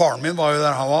ikke sånn. Faren min var jo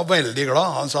der, han var veldig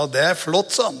glad. Han sa, det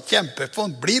flott, sa han,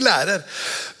 kjempefond, bli lærer.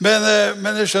 Men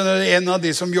jeg skjønner, en av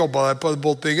de som jobbet der på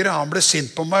båtbyggeriet, han ble sint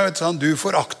på meg, vet du, du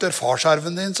forakter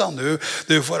farsarven din, sa han.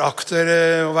 Du forakter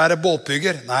å være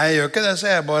båtbygger. Nei, jeg gjør ikke det,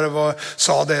 så jeg bare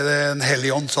sa det en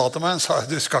Hellige ånd sa til meg. Han sa,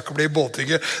 du skal ikke bli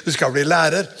båtbygger, du skal bli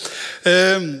lærer.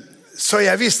 Så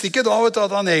jeg visste ikke da, vet du,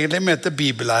 at han egentlig mente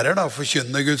bibellærer da,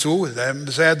 forkynne Guds ord.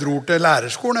 Så jeg dro til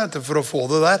lærerskolen for å få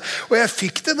det der. Og jeg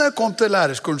fikk det da jeg kom til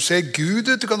lærerskolen. Se, Gud,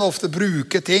 du kan ofte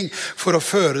bruke ting for å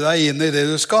føre deg inn i det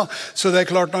du skal. Så det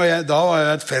klart, da var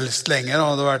jeg et frelst lenge,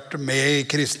 og hadde vært med i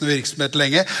kristen virksomhet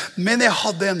lenge. Men jeg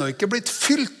hadde ennå ikke blitt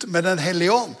fylt med den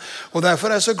Hellige ånd. Og derfor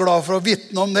er jeg så glad for å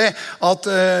vitne om det,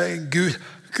 at Gud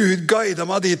guidet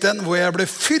meg dit hen, hvor jeg ble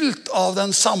fylt av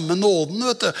den samme nåden,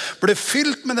 vet du. Ble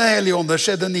fylt med den Hellige ånd. Det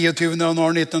skjedde 29.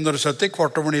 januar 1970,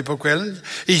 8:15 på kvelden,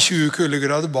 i 20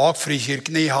 kuldegrader bak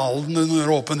frikirken i Halden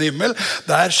under åpen himmel.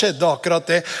 Der skjedde akkurat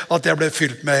det, at jeg ble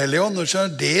fylt med Hellige ånd.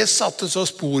 Og det satte så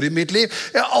spor i mitt liv.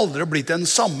 Jeg har aldri blitt den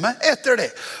samme etter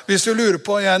det. Hvis du lurer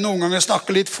på, jeg noen ganger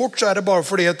snakker litt fort, så det bare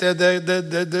fordi at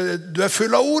du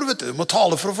full av ord, vet du. Du må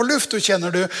tale for å få luft. Du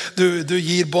kjenner du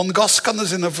gir bånn gass, kan du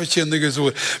si, når du forkynner Guds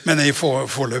ord. Men i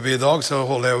forløpet I dag så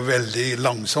holder jeg jo veldig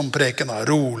langsom preken,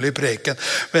 rolig preken.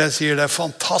 Men jeg sier det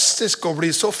fantastisk å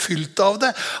bli så fylt av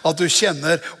det, at du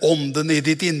kjenner ånden I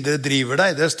ditt indre driver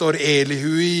deg. Det står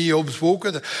Elihu I Jobbs bok.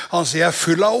 Han sier, jeg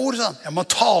full av ord, sånn. Jeg må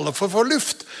tale for å få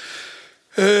luft.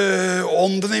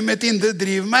 Ånden I mitt indre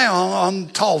driver meg. Han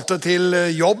talte til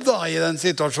Jobb da, I den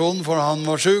situasjonen, for han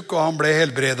var syk, og han ble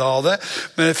helbredet av det.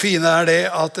 Men det fine det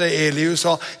at Elihu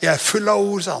sa, jeg full av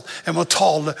ord, sa han. Jeg må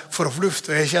tale for å få luft.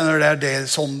 Og jeg kjenner det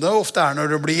sånn det ofte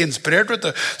når du blir inspirert, vet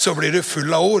du, så blir du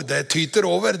full av ord. Det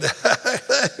tyter over.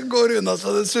 Det går unna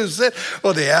så det suser.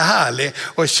 Og det herlig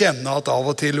å kjenne at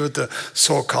av og til, vet du,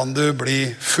 så kan du bli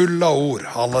full av ord.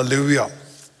 Halleluja.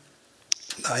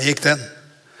 Der gikk den.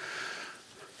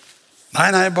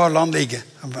 Nei, bare la han ligge.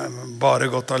 Bare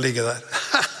godt å ligge der.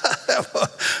 Jeg må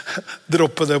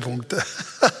droppe det punktet.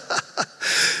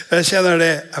 Jeg kjenner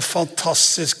det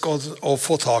fantastisk å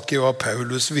få tak I hva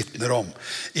Paulus vittner om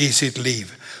I sitt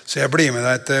liv. Så jeg blir med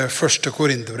deg til 1.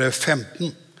 Korinterbrev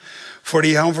 15.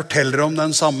 Fordi han forteller om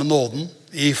den samme nåden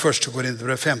I 1.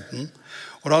 Korinterbrev 15.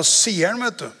 Og da sier han,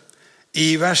 vet du,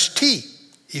 I vers 10,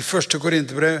 I 1.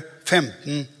 Korinterbrev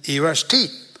 15, I vers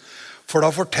 10, for da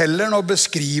forteller han og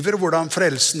beskriver hvordan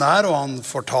frelsen og han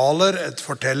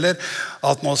forteller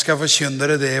at nå skal jeg forkynne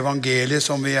dere det evangeliet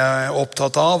som vi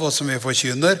opptatt av og som vi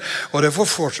forkynner. Og det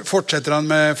fortsetter han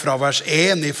med fra vers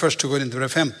 1 I 1.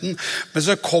 Korinterbrev 15. Men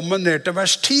så kommer han ned til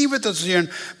vers 10, vet du, så sier han,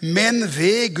 men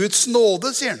ved Guds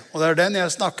nåde, sier han. Og det den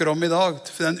jeg snakker om I dag,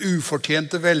 den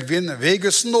ufortjente velvind. Ved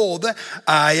Guds nåde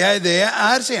jeg det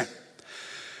jeg sier han.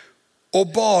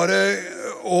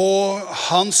 Og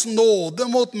hans nåde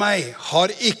mot meg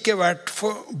har ikke vært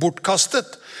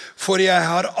bortkastet, for jeg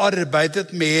har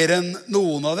arbeidet mer enn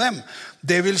noen av dem.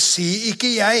 Det vil si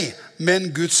ikke jeg, men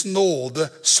Guds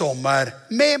nåde som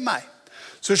med meg.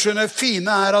 Så skjønner fine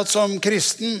at som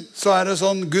kristen så det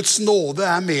sånn, Guds nåde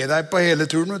med deg på hele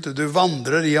turen. Vet du. Du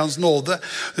vandrer I hans nåde,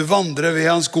 du vandrer ved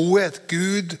hans godhet.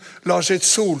 Gud lar sitt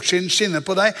solskinn skinne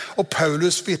på deg, og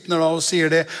Paulus vittner da og sier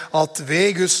det, at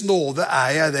ved Guds nåde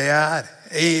jeg det jeg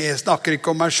Jeg snakker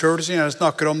ikke om meg selv, jeg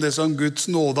snakker om det som Guds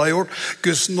nåde har gjort.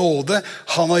 Guds nåde,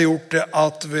 han har gjort det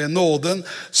at ved nåden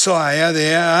så jeg det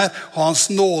jeg og hans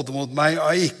nåde mot meg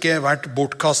har ikke vært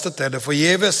bortkastet eller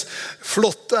forgjeves.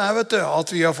 Flotte vet du,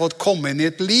 at vi har fått komme inn I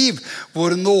et liv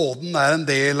hvor nåden en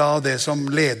del av det som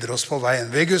leder oss på veien.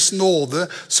 Ved Guds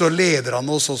nåde så leder han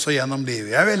oss også gjennom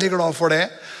livet. Jeg veldig glad for det,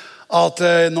 at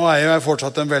nå jeg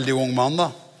fortsatt en veldig ung mann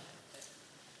da.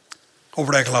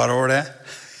 Hvorfor jeg klar over det?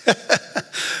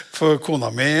 For kona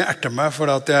mi erter meg for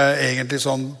at jeg egentlig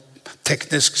sånn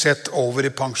teknisk sett over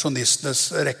I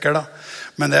pensjonistenes rekker da.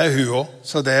 Men det hun også,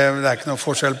 så det ikke noe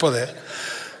forskjell på det.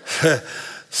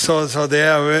 Så det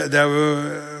jo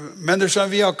men du skjønner,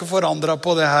 vi har ikke forandret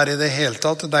på det her I det hele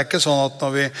tatt. Det ikke sånn at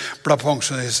når vi ble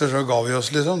pensjonister så ga vi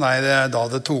oss liksom. Nei, det da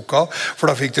det tok av. For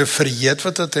da fikk du frihet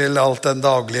vet du, til alt den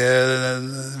daglige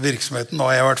virksomheten. Nå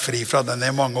har jeg vært fri fra den I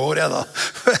mange år. Jeg, da.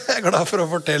 Jeg glad for å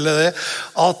fortelle det.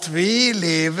 At vi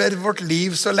lever vårt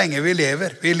liv så lenge vi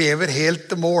lever. Vi lever helt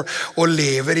til mål og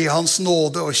lever I hans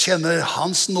nåde og kjenner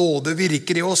hans nåde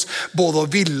virker I oss. Både å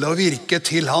ville og virke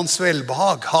til hans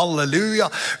velbehag.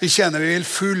 Halleluja! Vi kjenner vi vil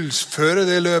fullføre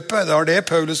det løpet. Det var det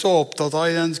Paulus var opptatt av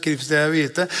I den skriftsted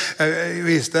jeg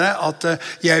viste deg, at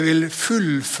jeg vil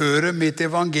fullføre mitt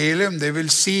evangelium, det vil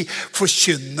si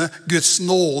forkynne Guds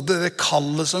nåde, det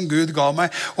kallet som Gud ga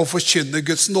meg, og forkynne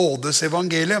Guds nådes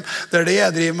evangelium. Det det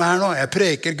jeg driver med her nå. Jeg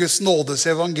preker Guds nådes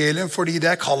evangelium fordi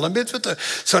det kallet mitt, vet du,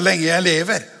 så lenge jeg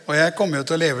lever. Og jeg kommer jo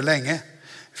til å leve lenge.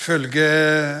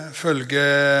 Følge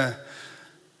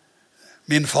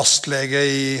min fastlege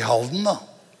I Halden da.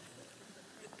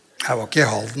 Jeg var ikke I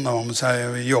Halden,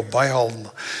 jeg jobbet I Halden.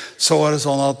 Så var det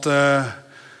sånn at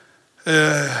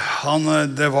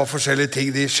det var forskjellige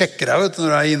ting. De sjekker deg vet,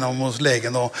 når jeg innom hos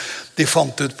legen, og de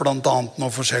fant ut blant annet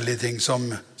noen forskjellige ting som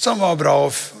var bra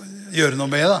å gjøre noe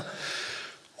med. Da.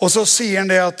 Og så sier han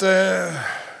det at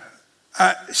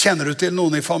kjenner du til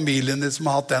noen I familien din som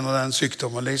har hatt den og den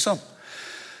sykdommen liksom?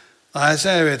 Nei,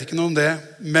 så jeg vet ikke noe om det.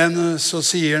 Men så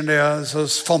sier han det, så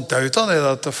fant jeg ut av det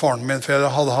at faren min, for jeg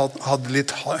hadde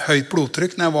litt høyt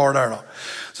blodtrykk når jeg var der da.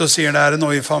 Så sier han det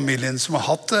noe I familien som har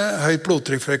hatt høyt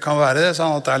blodtrykk, for det kan være det, så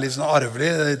han at det litt sånn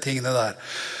arvelig, de tingene der.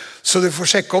 Så du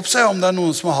får sjekke opp seg om det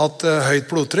noen som har hatt høyt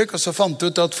blodtrykk, og så fant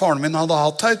jeg ut at faren min hadde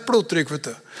hatt høyt blodtrykk,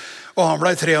 vet du. Og han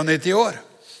ble 93 år.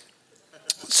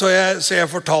 Så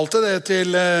jeg fortalte det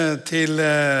til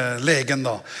legen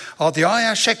da, at ja,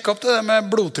 jeg sjekket opp det med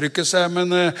blodtrykket,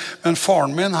 men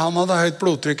faren min, han hadde høyt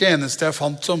blodtrykk, eneste jeg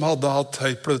fant som hadde hatt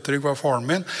høyt blodtrykk var faren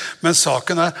min, men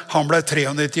saken han ble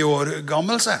 93 år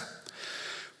gammel,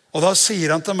 Og da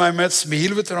sier han til meg med et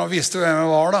smil, vet du, han visste hvem jeg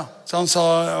var da. Så han sa,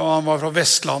 og han var fra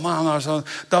Vestlandet, han sa,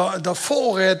 da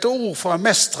får jeg et ord fra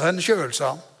mesteren selv,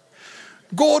 sa han.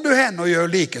 Går du hen og gjør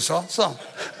like, sa han.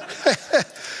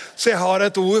 Så jeg har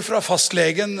et ord fra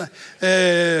fastlegen,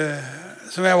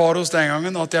 som jeg var hos den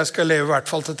gangen, at jeg skal leve I hvert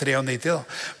fall til 93 da.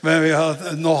 Men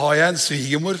nå har jeg en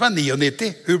svigermor som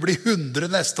 99, hun blir 100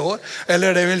 neste år,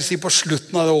 eller det vil si på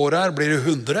slutten av det året her blir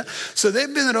hun 100, så det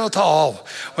begynner å ta av.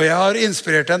 Og jeg har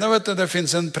inspirert henne, vet du, det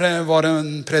var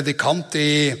en predikant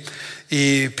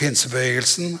I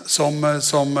pinsebevegelsen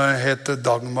som heter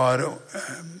Dagmar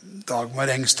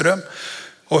Engström,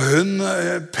 og hun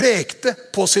prekte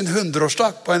på sin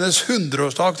 100-årsdag. På hennes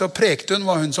 100-årsdag så prekte hun,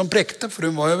 var hun som prekte, for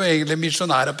hun var jo egentlig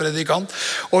misjonær og predikant.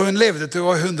 Og hun levde til hun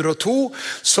var 102,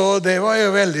 så det var jo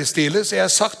veldig stilig. Så jeg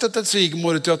har sagt til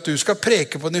svigermor at du skal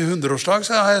preke på din 100-årsdag,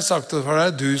 så har jeg sagt det for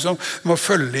deg, du som må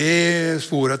følge I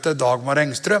sporet til Dagmar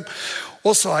Engström.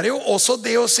 Og så det jo også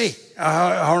det å si,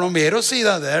 jeg har noe mer å si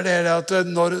det at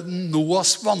når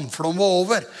Noas vannflom var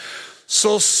over,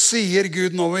 så sier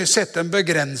Gud nå vil sette en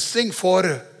begrensning for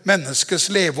menneskets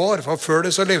leveår. For før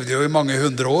det så levde de jo I mange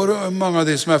 100 år. Og mange av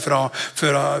de som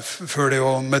før det jo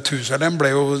Metusalem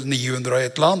ble jo 900 og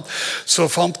et eller annet. Så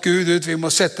fant Gud ut vi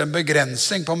må sette en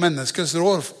begrensning på menneskets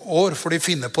år, for de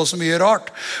finner på så mye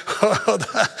rart.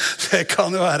 Det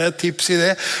kan jo være et tips I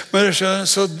det. Men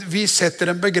så vi setter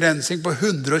en begrensning på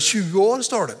 120 år,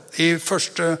 står det. I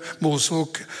første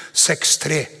Mosebok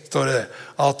 6:3 står det.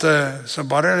 Så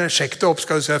bare sjekk det opp,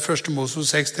 skal du se første Mosebok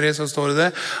 6:3, så står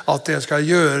det at jeg skal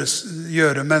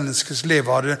gjøre menneskets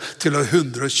levealder til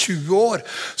 120 år.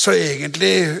 Så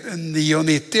egentlig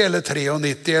 99 eller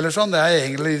 93 eller sånn, det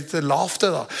egentlig litt lavt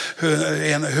det da.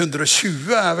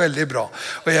 120 veldig bra.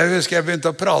 Og jeg husker jeg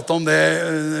begynte å prate om det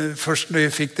først når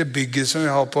vi fikk det bygget som vi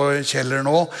har på kjeller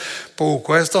nå, på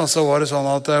OKS da, så var det sånn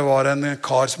at det var en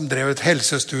kar som drev et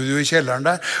helsestudio I kjelleren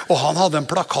der, og han hadde en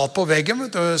plakat på veggen,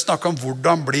 vet du, og snakket om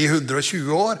hvordan bli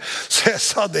 120 år. Så jeg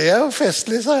sa, det jo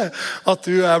festlig, sa jeg, at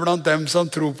du blant dem som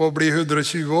tror på å bli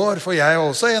 120 år, for jeg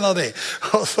også en av de.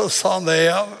 Og så sa han det,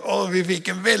 ja, og vi fikk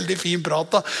en veldig fin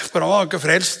prat da, for han var ikke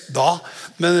frelst da,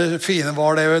 men det fine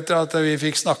var det, vet du, at vi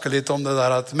fikk snakke litt om det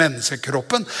der at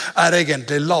menneskekroppen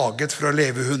egentlig laget for å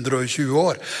leve 120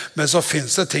 år, men så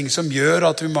finnes det ting som gjør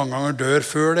at vi mange ganger dør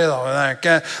før det da.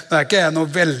 Det ikke jeg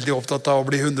noe veldig opptatt av å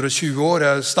bli 120 år.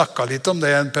 Jeg snakket litt om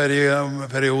det en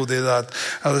periode der jeg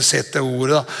hadde sett det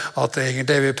ordet da, at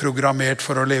egentlig vi programmert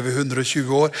for å leve 120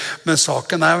 år. Men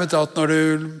saken vet du, at når du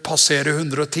passerer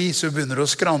 110 så begynner du å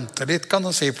skrante litt, kan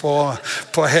du si,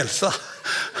 på helsa.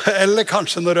 Eller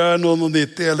kanskje når du noen og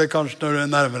 90, eller kanskje når du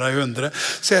nærmer deg 100.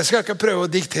 Så jeg skal ikke prøve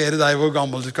å diktere deg hvor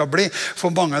gammel du skal bli,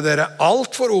 for mange av dere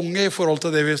alt for unge I forhold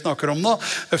til det vi snakker om nå.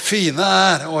 Det fine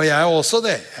og jeg også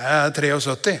det, jeg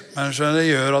 73, men det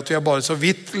gjør at vi bare så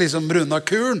vidt liksom rundet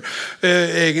kuren,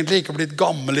 egentlig ikke blitt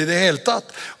gammel I det hele tatt.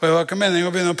 Og jeg var ikke meningen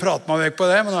å begynne å prate meg vekk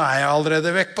på det, men nå jeg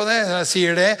allerede vekk på det. Jeg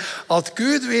sier det, at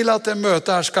Gud vil at det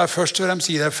møtet her skal først og fremst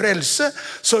gi deg frelse,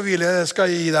 så vil jeg det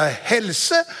skal gi deg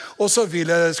helse, og så vil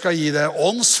jeg det skal gi deg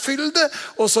åndsfylde,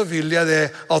 og så vil jeg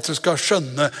det at du skal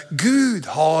skjønne Gud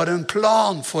har en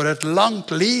plan for et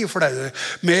langt liv for deg.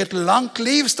 Med et langt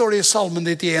liv, står det I Salmen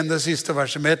 91, det siste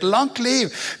verset, med et langt liv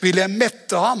vil jeg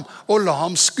mette ham og la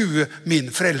ham skue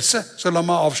min frelse. Så la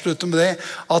meg avslutte med det,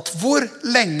 at hvor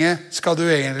lenge skal du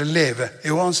egentlig leve?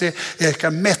 Jo, han sier, jeg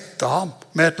skal mette ham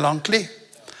med et langt liv.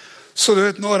 Så du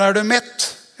vet, når du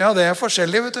mett? Ja, det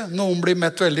forskjellig, vet du. Noen blir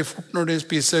mett veldig fort når de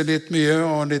spiser litt mye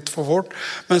og litt for fort.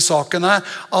 Men saken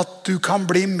at du kan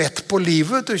bli mett på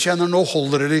livet. Du kjenner, nå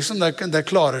holder det liksom, det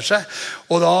klarer seg.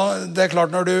 Og da, det klart,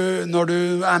 når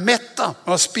du mett da,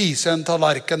 og spiser en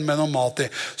tallerken med noe mat I,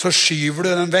 så skyver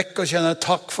du den vekk og kjenner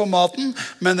takk for maten,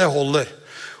 men det holder.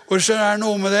 Og så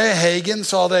noe med det,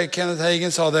 Kenneth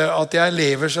Hagen sa det, at jeg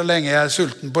lever så lenge jeg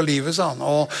sulten på livet, sa han.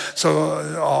 Og så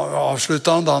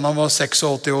avsluttet han da han var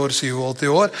 86 år,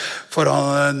 87 år, for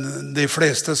de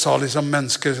fleste sa liksom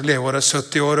mennesker lever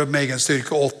 70 år og med egen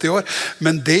styrke 80 år.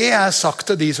 Men det sagt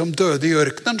til de som døde I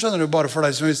ørkenen, skjønner du, bare for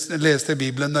deg som leste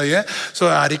Bibelen nøye,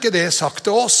 så ikke det sagt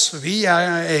til oss. Vi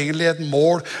egentlig et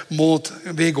mål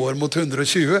vi går mot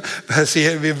 120. Jeg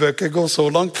sier, vi bør ikke gå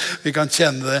så langt. Vi kan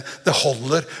kjenne det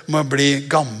holder med å bli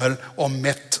gammel og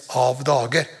mett av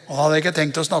dager. Og hadde jeg ikke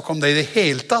tenkt å snakke om det I det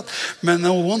hele tatt, men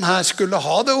noen her skulle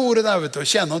ha det ordet der, vet du, og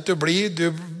kjenne at du blir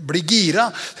gira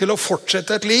til å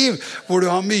fortsette et liv hvor du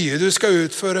har mye du skal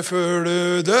utføre før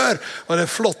du dør. Og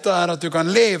det flotte at du kan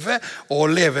leve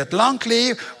og leve et langt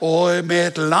liv, og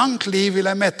med et langt liv vil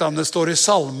jeg mette ham. Det står I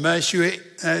Salme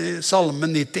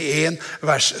 91,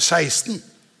 vers 16.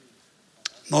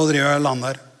 Nå driver jeg og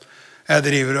lander.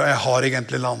 Jeg har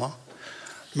egentlig landet.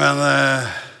 Men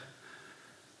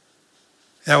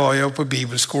jeg var jo på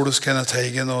bibelskole hos Kenneth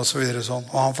Hagin og så videre sånn,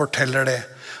 og han forteller det.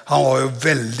 Han var jo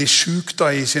veldig syk da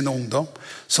i sin ungdom.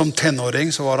 Som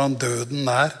tenåring så var han døden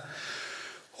nær.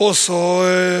 Og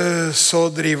så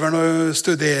driver han og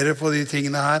studerer på de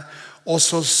tingene her.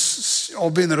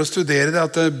 Og begynner å studere det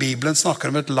at Bibelen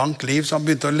snakker om et langt liv, så han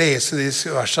begynte å lese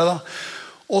disse versene da.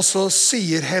 Og så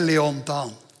sier Helligånd til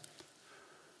han: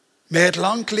 med et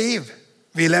langt liv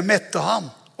vil jeg mette han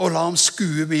og la ham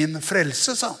skue min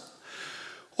frelse, sa han.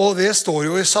 Og det står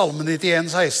jo i Salme 91,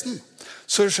 16.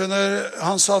 Så skjønner,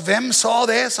 han sa, hvem sa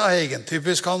det, sa Hagin.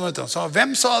 Typisk han, vet du. Han sa,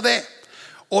 hvem sa det?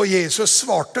 Og Jesus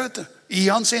svarte, vet du, i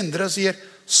hans indre sier,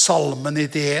 Salme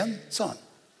 91, sa han.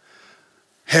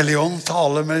 Helligånd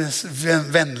taler med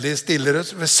vennlig stillere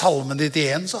ved Salme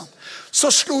 91, sa han.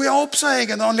 Så slo jeg opp, sa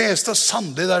Hagin, og han leste, og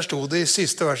sannelig der stod det i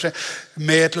siste verset,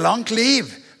 med et langt liv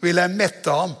vil jeg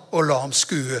mette ham og la ham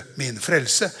skue min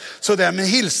frelse. Så det min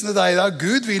hilsen til deg da.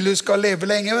 Gud vil du skal leve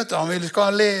lenge, vet du. Han vil du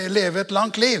skal leve et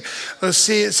langt liv.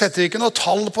 Setter ikke noe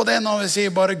tall på det når vi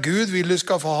sier bare Gud vil du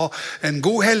skal få ha en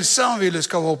god helse. Han vil du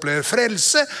skal få oppleve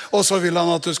frelse. Og så vil han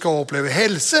at du skal oppleve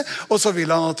helse. Og så vil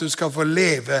han at du skal få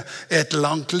leve et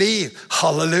langt liv.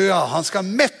 Halleluja. Han skal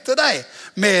mette deg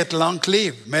med et langt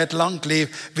liv. Med et langt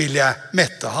liv vil jeg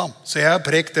mette ham. Så jeg har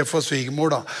prekt det for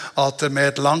svigermor da. At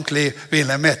med et langt liv vil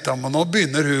jeg mette ham. Og nå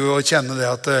begynner hun å kjenne det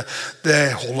at det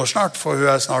holder snart, for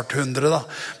hun snart 100 da.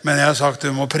 Men jeg har sagt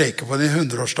du må preke på din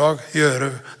 100-årsdag,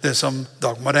 gjøre det som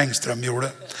Dagmar Engstrøm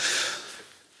gjorde.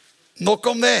 Nok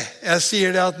om det. Jeg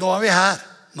sier det at nå vi her.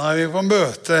 Nå vi på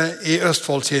møte i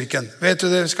Østfoldkirken. Vet du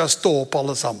det? Vi skal stå opp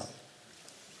alle sammen.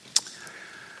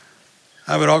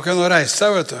 Det bra å kunne reise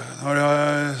seg, vet du, når du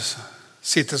har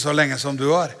sittet så lenge som du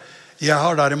har. Jeg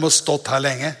har derimot stått her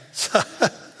lenge.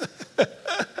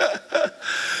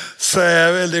 Så jeg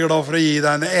er veldig glad for å gi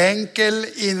deg en enkel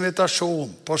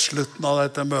invitasjon på slutten av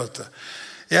dette møtet.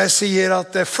 Jeg sier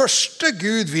at det første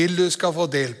Gud vil du skal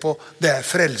få del på, det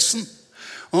frelsen.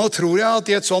 Og nå tror jeg at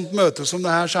i et sånt møte som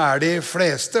det her, så de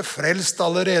fleste frelst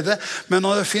allerede. Men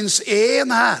når det finnes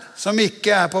en her som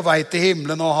ikke på vei til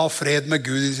himmelen og har fred med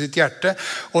Gud i sitt hjerte,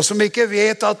 og som ikke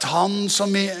vet at han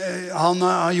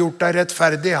har gjort deg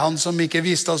rettferdig, han som ikke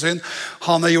visste av synd,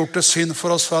 han har gjort det synd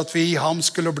for oss for at vi i ham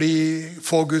skulle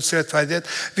få Guds rettferdighet.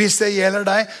 Hvis det gjelder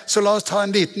deg, så la oss ta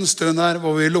en liten stund her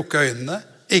hvor vi lukker øynene.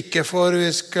 Ikke for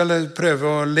vi skal prøve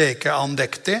å leke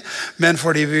andektig, men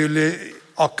fordi vi vil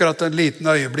akkurat en liten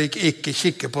øyeblikk ikke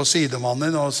kikke på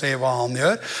sidemannen og se hva han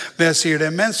gjør. Men jeg sier det,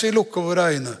 mens vi lukker våre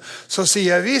øyne, så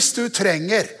sier jeg, hvis du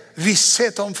trenger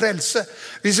visshet om frelse,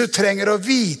 hvis du trenger å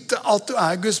vite at du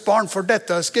Guds barn, for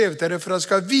dette har jeg skrevet dere for at du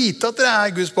skal vite at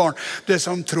dere Guds barn, det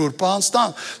som tror på hans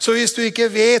navn. Så hvis du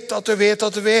ikke vet at du vet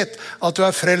at du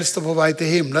frelst og på vei til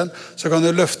himmelen, så kan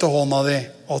du løfte hånda di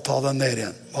og ta den ned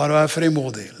igjen. Bare vær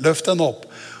frimodig. Løft den opp.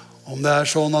 Om det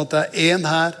sånn at det en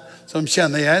her som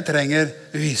kjenner jeg trenger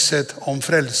visshet om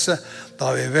frelse,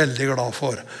 da vi veldig glad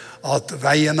for at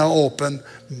veien åpen,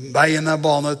 veien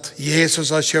banet, Jesus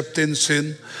har kjøpt din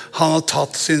synd, han har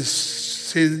tatt sin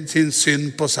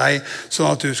synd på seg,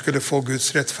 sånn at du skulle få Guds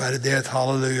rettferdighet,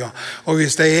 halleluja. Og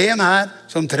hvis det en her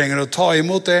som trenger å ta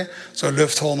imot det, så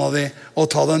løft hånda di og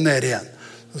ta den ned igjen.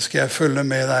 Så skal jeg følge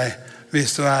med deg,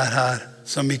 hvis du her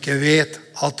som ikke vet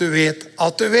at du vet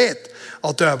at du vet,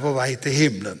 at du på vei til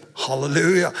himmelen.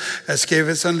 Halleluja. Jeg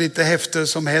skrev et sånn lite hefte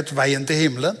som het Veien til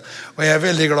himmelen. Og jeg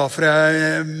veldig glad for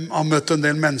jeg har møtt en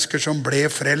del mennesker som ble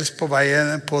frelst på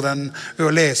veien ved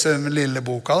å lese den lille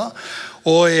boka da.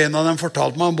 Og en av dem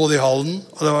fortalte meg, han bodde i Halden,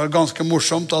 og det var ganske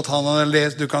morsomt at han hadde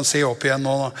lest, du kan se opp igjen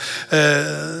nå,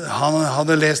 han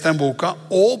hadde lest den boka,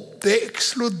 og det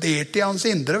eksploderte i hans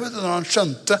indre, vet du, når han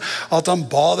skjønte at han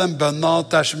ba den bønnen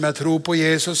at dersom jeg tror på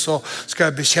Jesus, så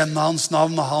skal jeg bekjenne hans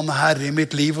navn, og han Herre i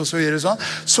mitt liv, og så videre sånn.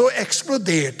 Så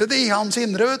eksploderte det i hans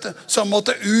indre, vet du. Så han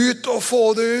måtte ut og få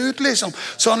det ut, liksom.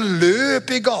 Så han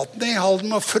løp i gatene i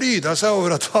Halden og fryda seg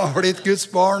over at han var blitt Guds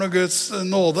barn, og Guds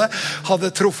nåde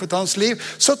hadde truffet hans liv.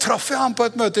 Så traff jeg han på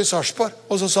et møte i Sarpsborg,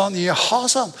 og så sa han, jaha,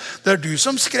 sa han, det du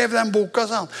som skrev den boka,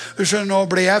 sa han. Du skjønner, nå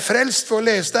ble jeg frelst for å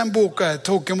lese den boka. Jeg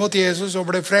tok imot Jesus og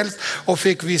ble frelst og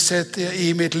fikk visshet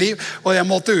i mitt liv, og jeg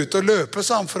måtte ut og løpe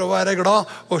sammen for å være glad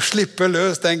og slippe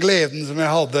løs den gleden som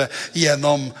jeg hadde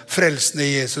gjennom frelsen i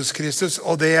Jesus Kristus.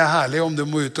 Og det herlig om du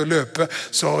må ut og løpe,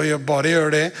 så bare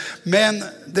gjør det. Men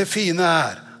det fine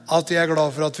at jeg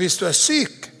glad for at hvis du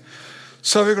syk,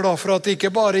 så vi glad for at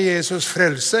ikke bare Jesus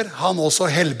frelser, han også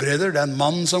helbreder. Den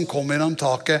mannen som kom gjennom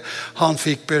taket, han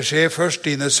fikk beskjed først,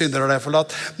 dine synder er deg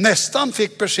forlatt. Neste han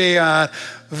fikk beskjed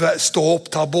stå opp,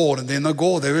 ta båren din og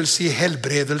gå. Det vil si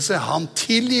helbredelse. Han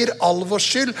tilgir all vår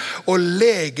skyld og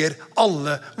leger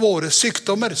alle våre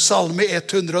sykdommer. Salme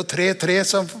 103:3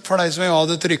 for deg som vil ha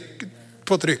det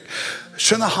på trykk.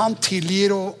 Skjønner, han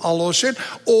tilgir all vår skyld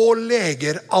og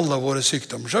leger alle våre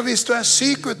sykdommer. Så hvis du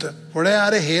syk, vet du, for det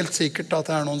det helt sikkert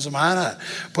at det noen som her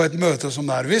på et møte som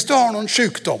det hvis du har noen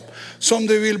sykdom som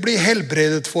du vil bli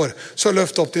helbredet for, så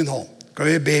løft opp din hånd. Kan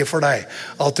vi be for deg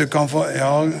at du kan få,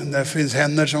 det finnes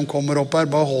hender som kommer opp her,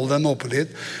 bare hold den oppe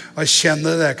litt. Jeg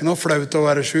kjenner det ikke noe flaut å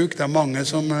være syk, det mange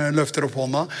som løfter opp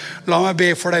hånda. La meg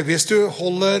be for deg, hvis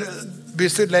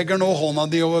du legger nå hånda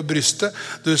di over brystet,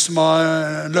 du som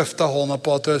har løftet hånda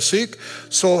på at du syk,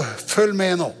 så følg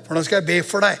med nå, for nå skal jeg be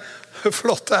for deg.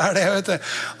 Flott det, vet du,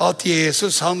 at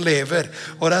Jesus han lever,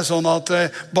 og det sånn at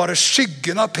bare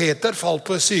skyggen av Peter falt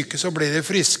på syke, så ble de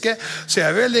friske. Så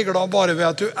jeg veldig glad bare ved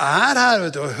at du her,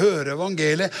 vet du, og hører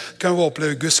evangeliet, kan vi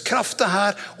oppleve Guds kraft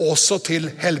her, også til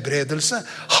helbredelse.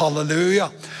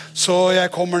 Halleluja. Så jeg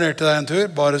kommer ned til deg en tur,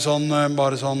 bare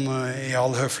sånn i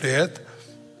all høflighet.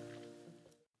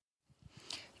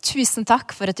 Tusen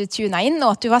takk for at du tunet inn,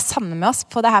 og at du var sammen med oss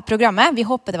på dette programmet. Vi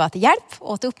håper det var til hjelp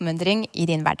og til oppmuntring i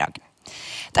din hverdag.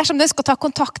 Dersom du skal ta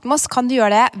kontakt med oss, kan du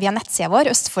gjøre det via nettsiden vår,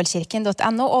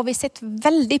 østfoldkirken.no, og vi setter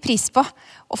veldig pris på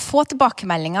å få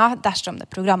tilbakemeldinger dersom det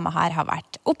programmet her har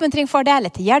vært oppmuntring for det,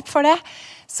 eller til hjelp for det,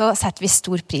 så setter vi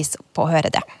stor pris på å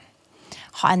høre det.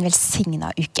 Ha en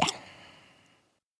velsignet uke.